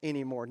darkness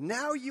anymore.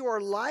 Now you are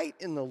light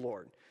in the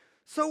Lord.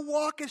 So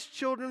walk as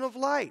children of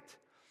light.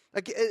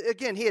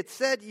 Again, he had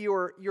said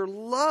you're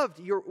loved,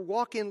 you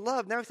walk in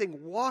love. Now he's saying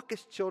walk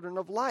as children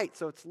of light.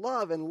 So it's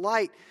love and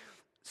light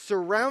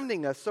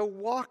surrounding us. So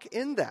walk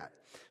in that.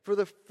 For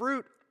the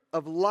fruit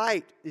of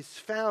light is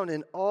found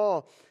in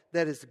all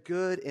that is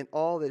good and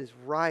all that is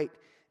right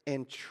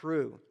and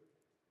true.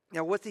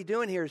 Now, what's he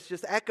doing here is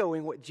just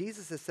echoing what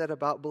Jesus has said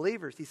about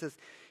believers. He says,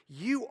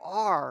 you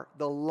are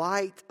the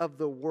light of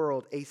the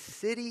world, a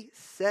city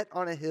set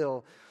on a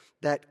hill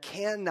that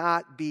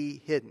cannot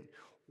be hidden.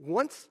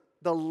 Once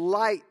the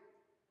light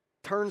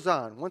turns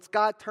on, once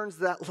God turns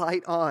that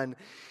light on,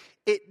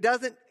 it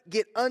doesn't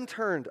get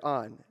unturned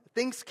on.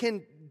 Things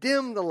can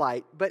dim the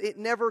light, but it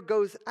never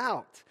goes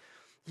out.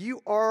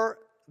 You are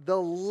the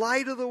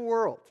light of the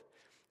world,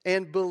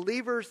 and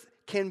believers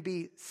can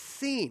be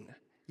seen.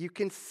 You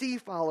can see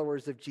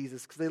followers of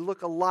Jesus because they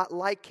look a lot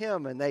like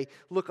him and they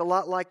look a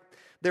lot like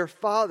their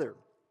Father,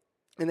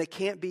 and they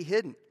can't be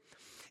hidden.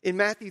 In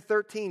Matthew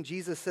 13,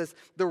 Jesus says,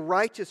 the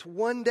righteous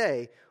one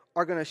day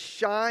are going to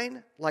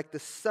shine like the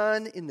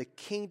sun in the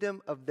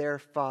kingdom of their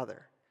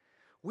Father.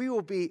 We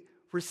will be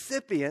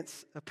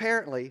recipients,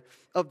 apparently,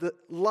 of the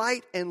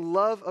light and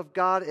love of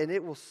God, and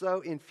it will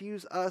so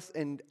infuse us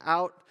and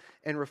out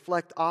and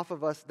reflect off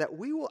of us that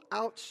we will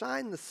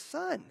outshine the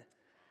sun.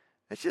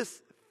 It's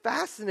just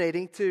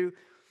fascinating to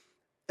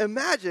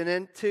imagine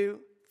and to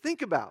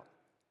think about.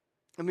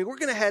 I mean, we're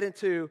going to head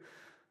into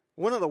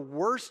one of the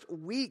worst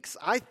weeks,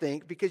 I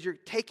think, because you're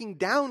taking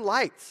down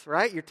lights,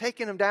 right? You're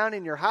taking them down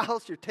in your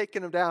house. You're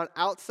taking them down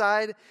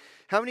outside.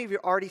 How many of you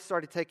already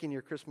started taking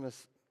your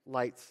Christmas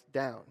lights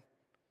down?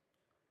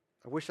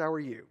 I wish I were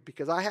you,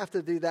 because I have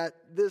to do that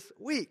this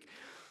week.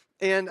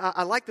 And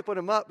I like to put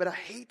them up, but I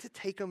hate to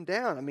take them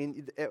down. I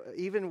mean,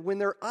 even when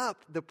they're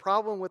up, the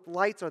problem with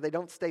lights are they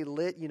don't stay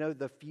lit. You know,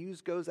 the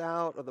fuse goes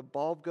out or the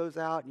bulb goes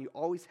out, and you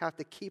always have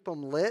to keep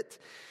them lit.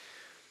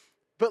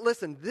 But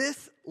listen,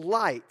 this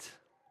light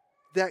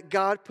that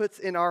God puts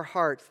in our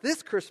hearts,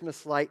 this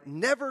Christmas light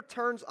never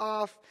turns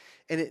off,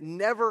 and it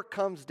never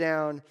comes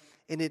down,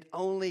 and it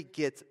only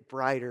gets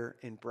brighter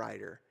and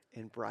brighter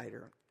and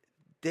brighter.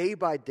 Day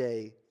by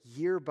day,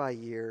 year by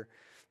year,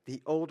 the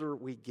older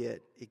we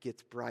get, it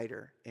gets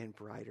brighter and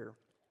brighter.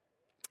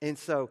 And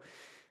so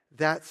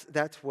that's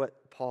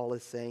what Paul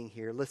is saying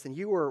here. Listen,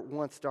 you were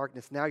once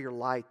darkness, now you're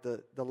light.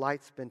 The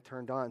light's been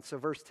turned on. So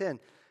verse 10,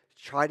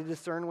 try to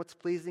discern what's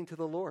pleasing to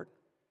the Lord.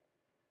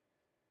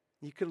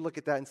 You could look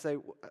at that and say,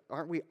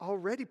 aren't we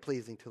already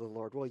pleasing to the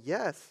Lord? Well,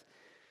 yes.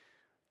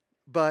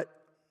 But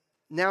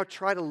now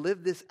try to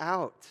live this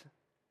out.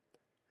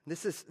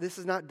 This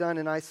is not done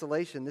in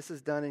isolation. This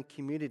is done in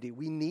community.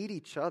 We need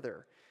each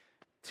other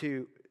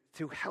to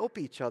help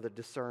each other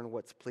discern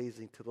what's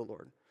pleasing to the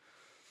Lord.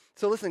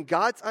 So listen,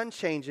 God's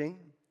unchanging,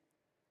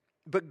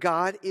 but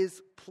God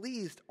is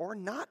pleased or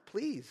not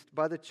pleased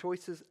by the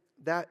choices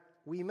that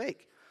we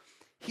make.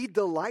 He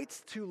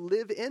delights to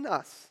live in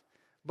us,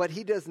 but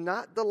he does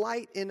not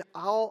delight in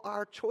all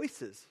our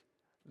choices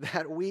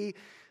that we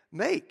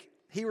make.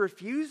 He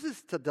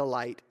refuses to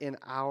delight in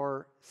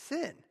our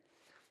sin.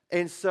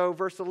 And so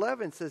verse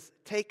 11 says,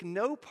 take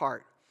no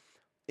part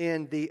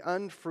in the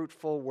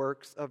unfruitful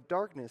works of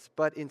darkness,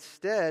 but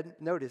instead,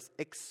 notice,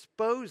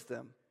 expose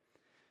them.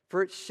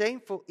 For it's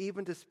shameful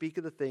even to speak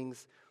of the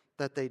things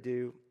that they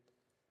do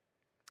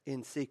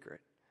in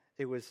secret.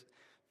 It was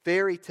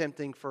very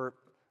tempting for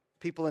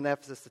people in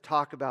Ephesus to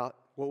talk about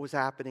what was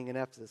happening in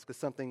Ephesus, because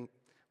something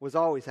was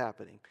always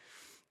happening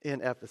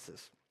in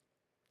Ephesus.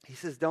 He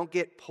says, don't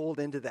get pulled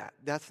into that.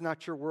 That's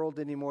not your world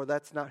anymore.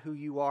 That's not who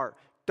you are.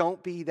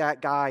 Don't be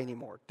that guy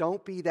anymore.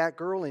 Don't be that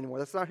girl anymore.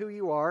 That's not who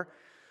you are.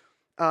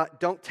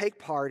 Don't take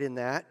part in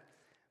that.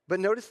 But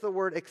notice the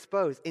word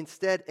expose.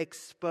 Instead,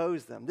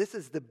 expose them. This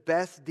is the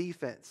best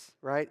defense,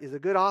 right? Is a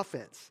good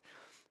offense.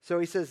 So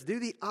he says, do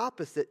the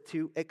opposite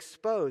to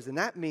expose. And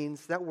that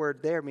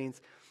word there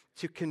means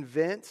to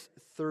convince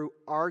through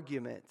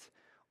argument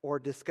or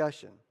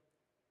discussion.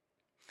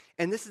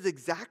 And this is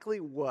exactly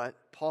what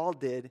Paul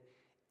did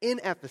in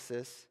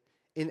Ephesus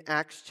in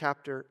Acts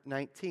chapter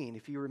 19.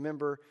 If you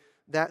remember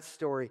that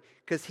story,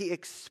 because he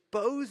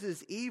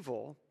exposes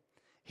evil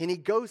and he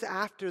goes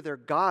after their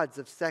gods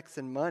of sex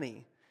and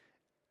money,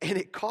 and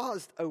it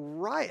caused a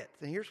riot.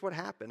 And here's what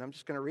happened. I'm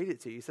just going to read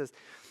it to you. He says,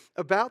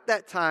 about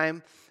that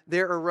time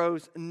there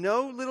arose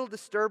no little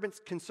disturbance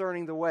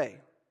concerning the way.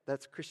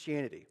 That's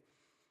Christianity.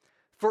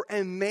 For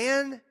a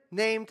man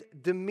named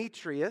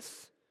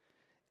Demetrius,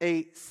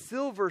 a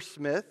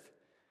silversmith,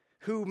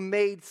 who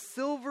made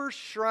silver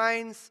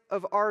shrines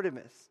of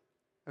Artemis.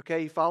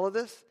 Okay, you follow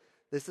this?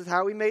 This is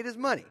how he made his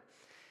money.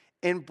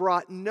 And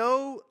brought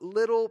no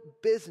little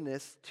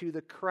business to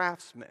the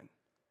craftsmen.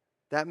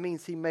 That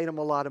means he made them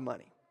a lot of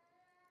money.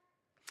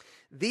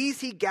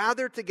 These he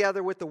gathered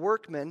together with the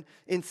workmen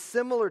in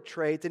similar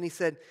trades, and he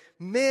said,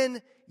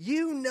 men,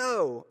 you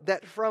know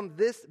that from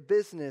this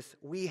business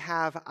we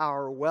have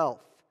our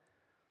wealth.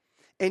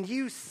 And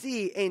you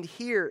see and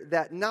hear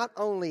that not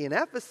only in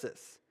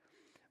Ephesus,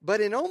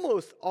 but in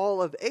almost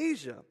all of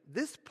Asia,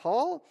 this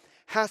Paul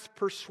has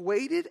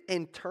persuaded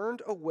and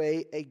turned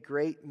away a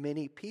great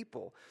many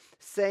people,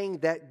 saying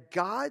that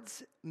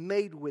gods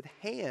made with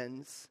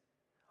hands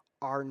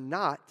are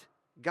not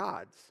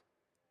gods.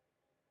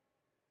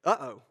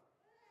 Uh-oh.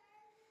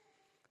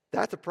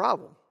 That's a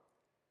problem.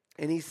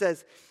 And he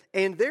says,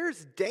 and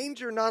there's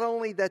danger not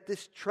only that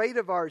this trade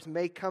of ours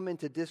may come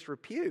into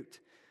disrepute,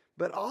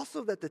 but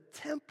also that the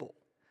temple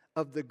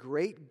of the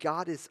great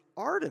goddess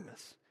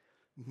Artemis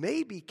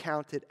may be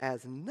counted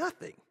as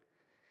nothing,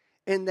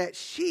 and that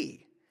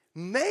she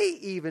may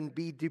even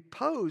be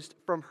deposed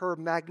from her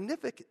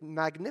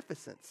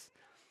magnificence.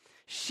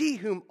 She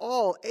whom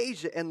all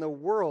Asia and the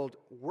world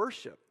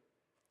worship.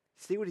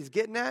 See what he's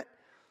getting at?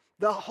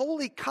 The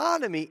whole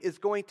economy is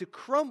going to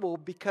crumble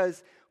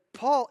because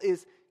Paul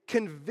is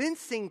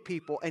convincing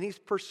people and he's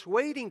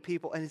persuading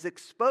people and he's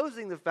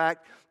exposing the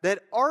fact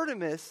that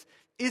Artemis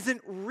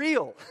isn't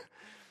real.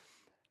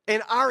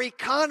 And our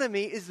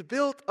economy is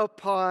built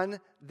upon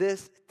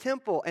this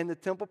temple and the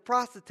temple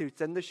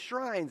prostitutes and the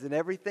shrines and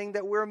everything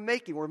that we're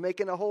making. We're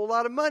making a whole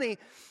lot of money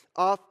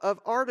off of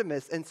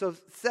Artemis. And so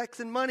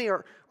sex and money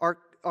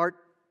are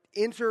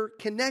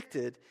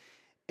interconnected.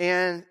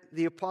 And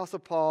the Apostle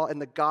Paul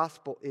and the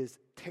gospel is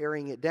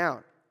tearing it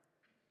down.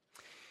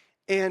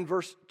 In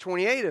verse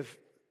 28 of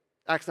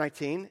Acts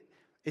 19,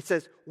 it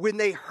says, when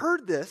they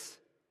heard this,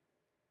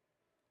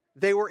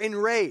 they were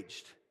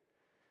enraged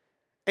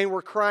and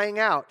were crying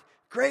out,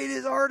 great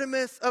is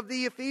Artemis of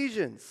the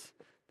Ephesians.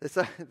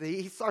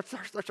 He starts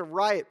a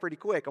riot pretty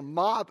quick. A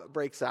mob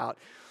breaks out.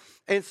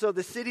 And so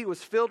the city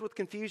was filled with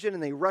confusion,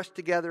 and they rushed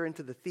together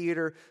into the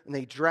theater, and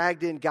they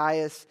dragged in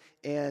Gaius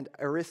and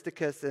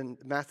Aristarchus and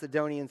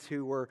Macedonians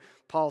who were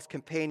Paul's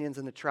companions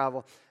in the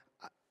travel.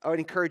 I would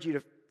encourage you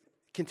to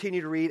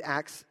continue to read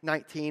Acts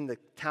 19. The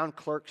town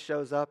clerk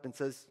shows up and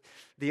says,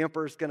 the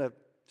emperor's going to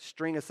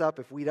string us up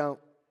if we don't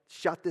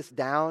shut this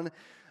down.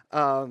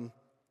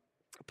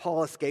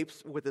 Paul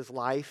escapes with his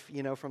life,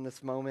 from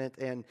this moment.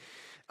 And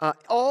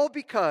all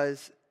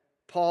because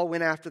Paul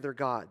went after their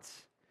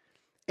gods.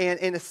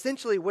 And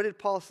essentially, what did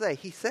Paul say?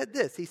 He said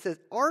this. He says,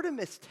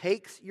 Artemis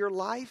takes your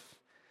life,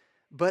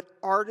 but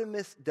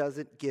Artemis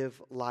doesn't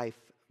give life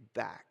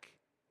back.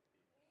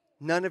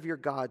 None of your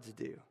gods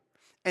do.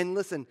 And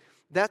listen,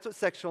 that's what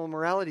sexual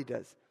immorality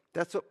does.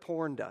 That's what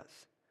porn does.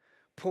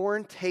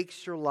 Porn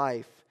takes your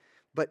life,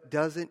 but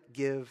doesn't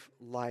give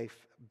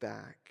life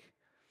back.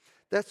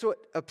 That's what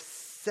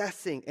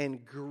obsessing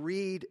and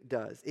greed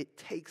does. It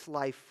takes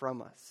life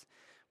from us,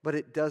 but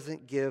it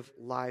doesn't give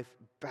life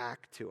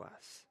back to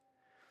us.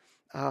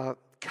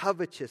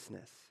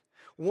 Covetousness,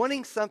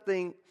 wanting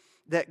something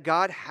that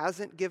God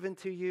hasn't given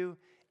to you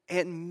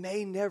and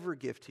may never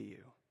give to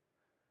you,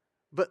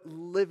 but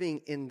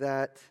living in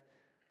that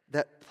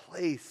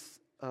place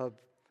of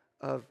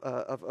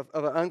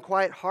an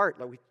unquiet heart,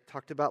 like we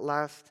talked about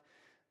last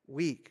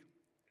week,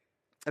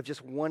 of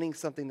just wanting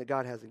something that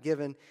God hasn't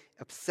given,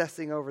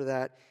 obsessing over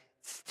that.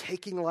 It's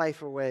taking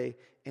life away,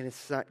 and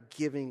it's not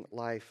giving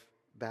life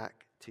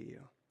back to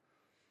you.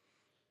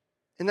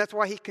 And that's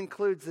why he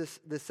concludes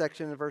this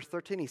section in verse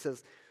 13. He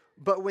says,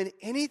 but when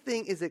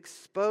anything is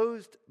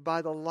exposed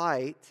by the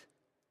light,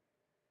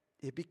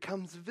 it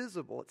becomes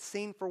visible. It's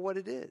seen for what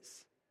it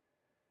is.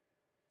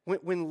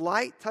 When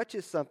light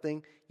touches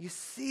something, you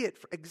see it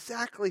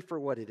exactly for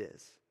what it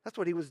is. That's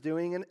what he was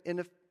doing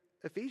in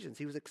Ephesians.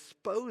 He was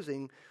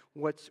exposing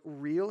what's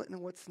real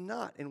and what's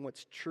not, and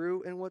what's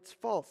true and what's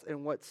false,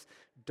 and what's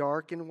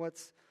dark and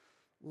what's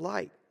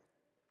light.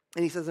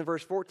 And he says in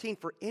verse 14,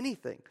 for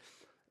anything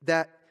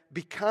that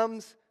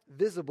becomes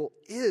visible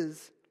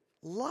is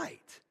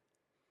light.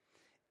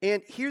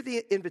 And hear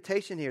the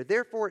invitation here.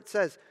 Therefore it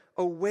says,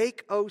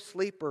 awake, O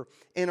sleeper,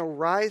 and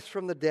arise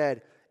from the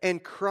dead,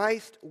 and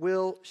Christ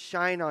will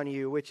shine on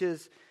you, which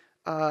is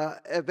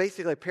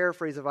basically a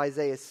paraphrase of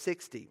Isaiah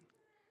 60.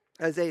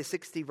 Isaiah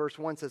 60 verse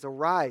 1 says,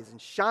 arise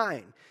and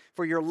shine,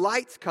 for your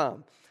light's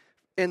come,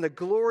 and the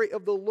glory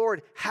of the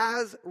Lord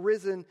has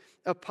risen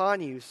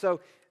upon you. So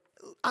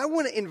I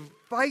want to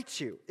invite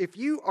you, if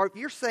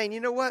you're saying,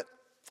 you know what,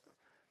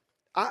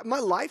 my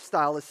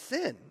lifestyle is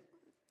sin,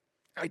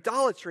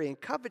 idolatry and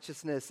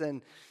covetousness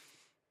and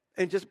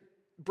just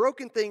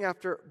broken thing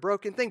after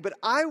broken thing, but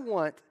I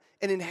want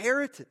an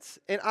inheritance,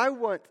 and I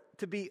want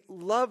to be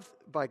loved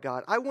by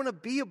God. I want to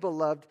be a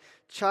beloved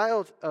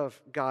child of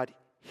God.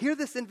 Hear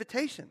this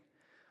invitation.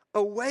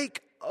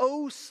 Awake,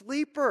 O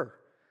sleeper,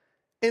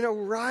 and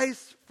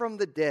arise from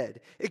the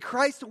dead. And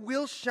Christ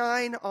will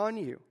shine on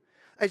you.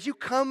 As you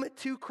come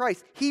to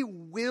Christ, He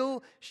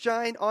will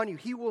shine on you.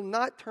 He will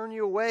not turn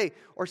you away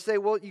or say,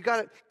 well, you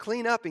got to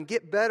clean up and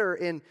get better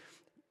and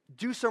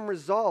do some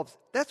resolves.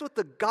 That's what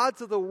the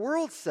gods of the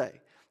world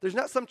say. There's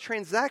not some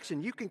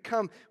transaction. You can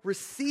come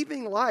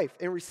receiving life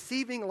and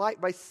receiving light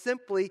by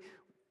simply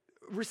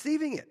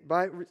receiving it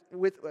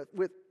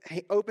with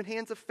open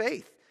hands of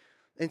faith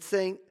and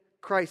saying,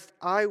 Christ,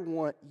 I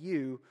want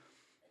you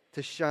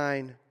to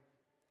shine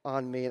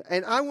on me.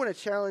 And I want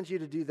to challenge you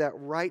to do that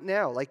right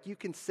now. Like, you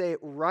can say it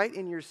right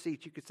in your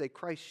seat. You could say,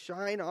 Christ,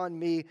 shine on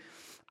me.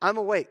 I'm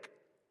awake,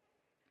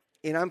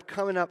 and I'm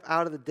coming up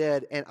out of the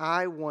dead, and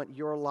I want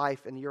your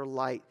life and your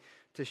light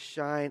to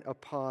shine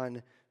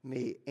upon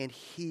me. And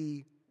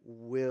He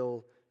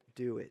will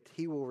do it.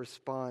 He will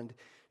respond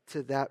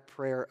to that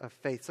prayer of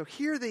faith. So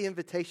hear the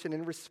invitation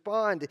and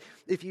respond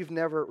if you've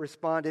never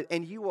responded,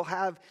 and you will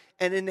have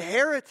an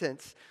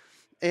inheritance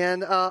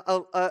and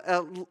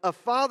a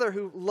Father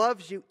who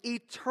loves you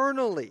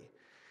eternally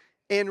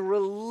and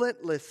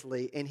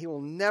relentlessly, and He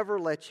will never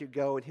let you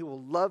go, and He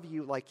will love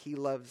you like He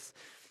loves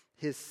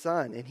His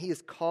Son, and He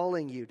is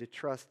calling you to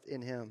trust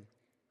in Him.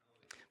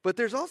 But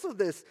there's also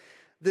this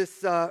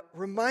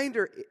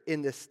reminder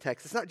in this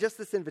text. It's not just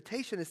this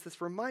invitation, it's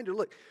this reminder.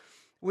 Look,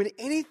 when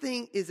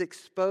anything is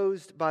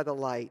exposed by the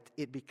light,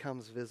 it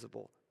becomes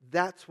visible.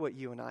 That's what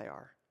you and I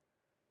are.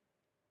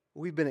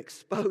 We've been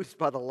exposed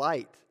by the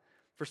light.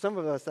 For some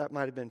of us, that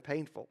might have been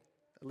painful,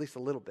 at least a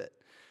little bit.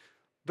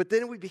 But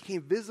then we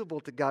became visible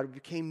to God. We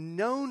became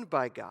known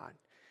by God.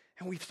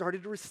 And we've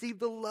started to receive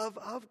the love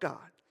of God.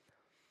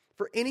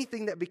 For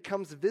anything that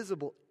becomes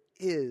visible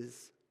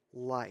is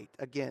light.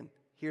 Again,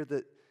 hear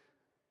the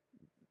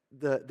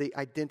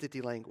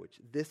identity language.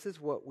 This is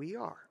what we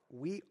are.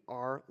 We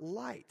are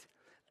light.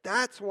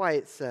 That's why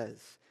it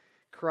says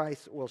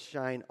Christ will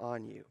shine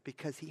on you,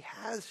 because He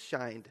has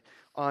shined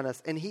on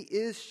us, and He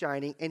is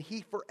shining, and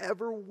He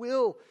forever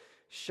will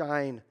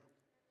shine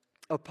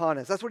upon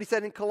us. That's what He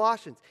said in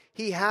Colossians.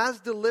 He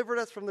has delivered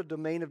us from the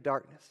domain of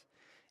darkness,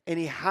 and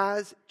He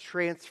has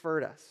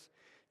transferred us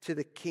to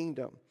the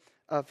kingdom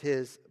of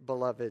His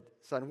beloved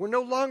Son. We're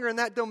no longer in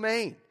that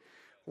domain.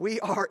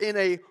 We are in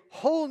a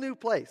whole new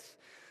place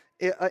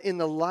in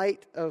the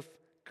light of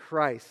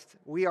Christ.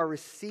 We are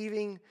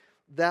receiving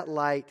that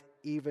light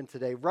even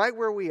today, right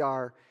where we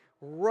are,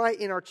 right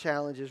in our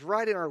challenges,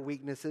 right in our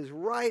weaknesses,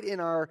 right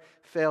in our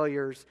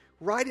failures,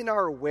 right in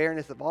our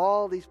awareness of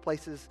all these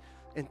places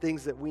and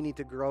things that we need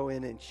to grow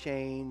in and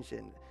change,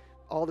 and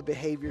all the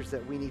behaviors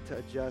that we need to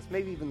adjust,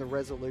 maybe even the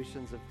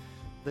resolutions of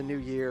the new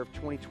year of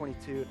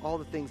 2022, all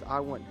the things I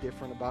want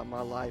different about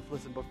my life.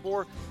 Listen,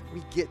 before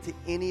we get to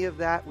any of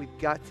that, we've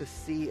got to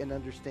see and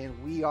understand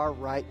we are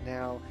right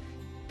now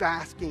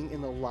basking in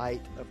the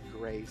light of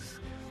grace,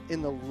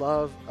 in the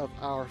love of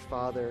our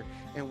Father,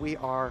 and we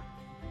are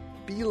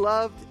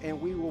beloved, and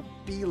we will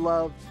be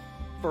loved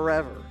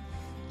forever.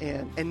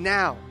 And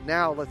now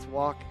let's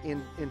walk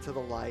into the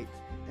light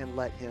and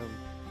let Him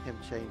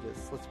change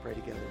us. Let's pray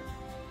together.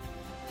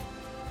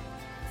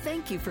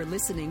 Thank you for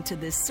listening to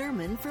this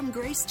sermon from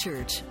Grace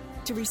Church.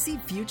 To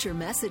receive future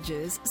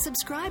messages,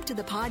 subscribe to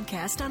the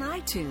podcast on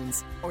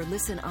iTunes or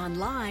listen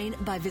online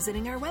by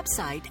visiting our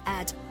website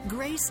at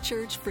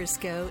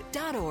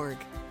gracechurchfrisco.org.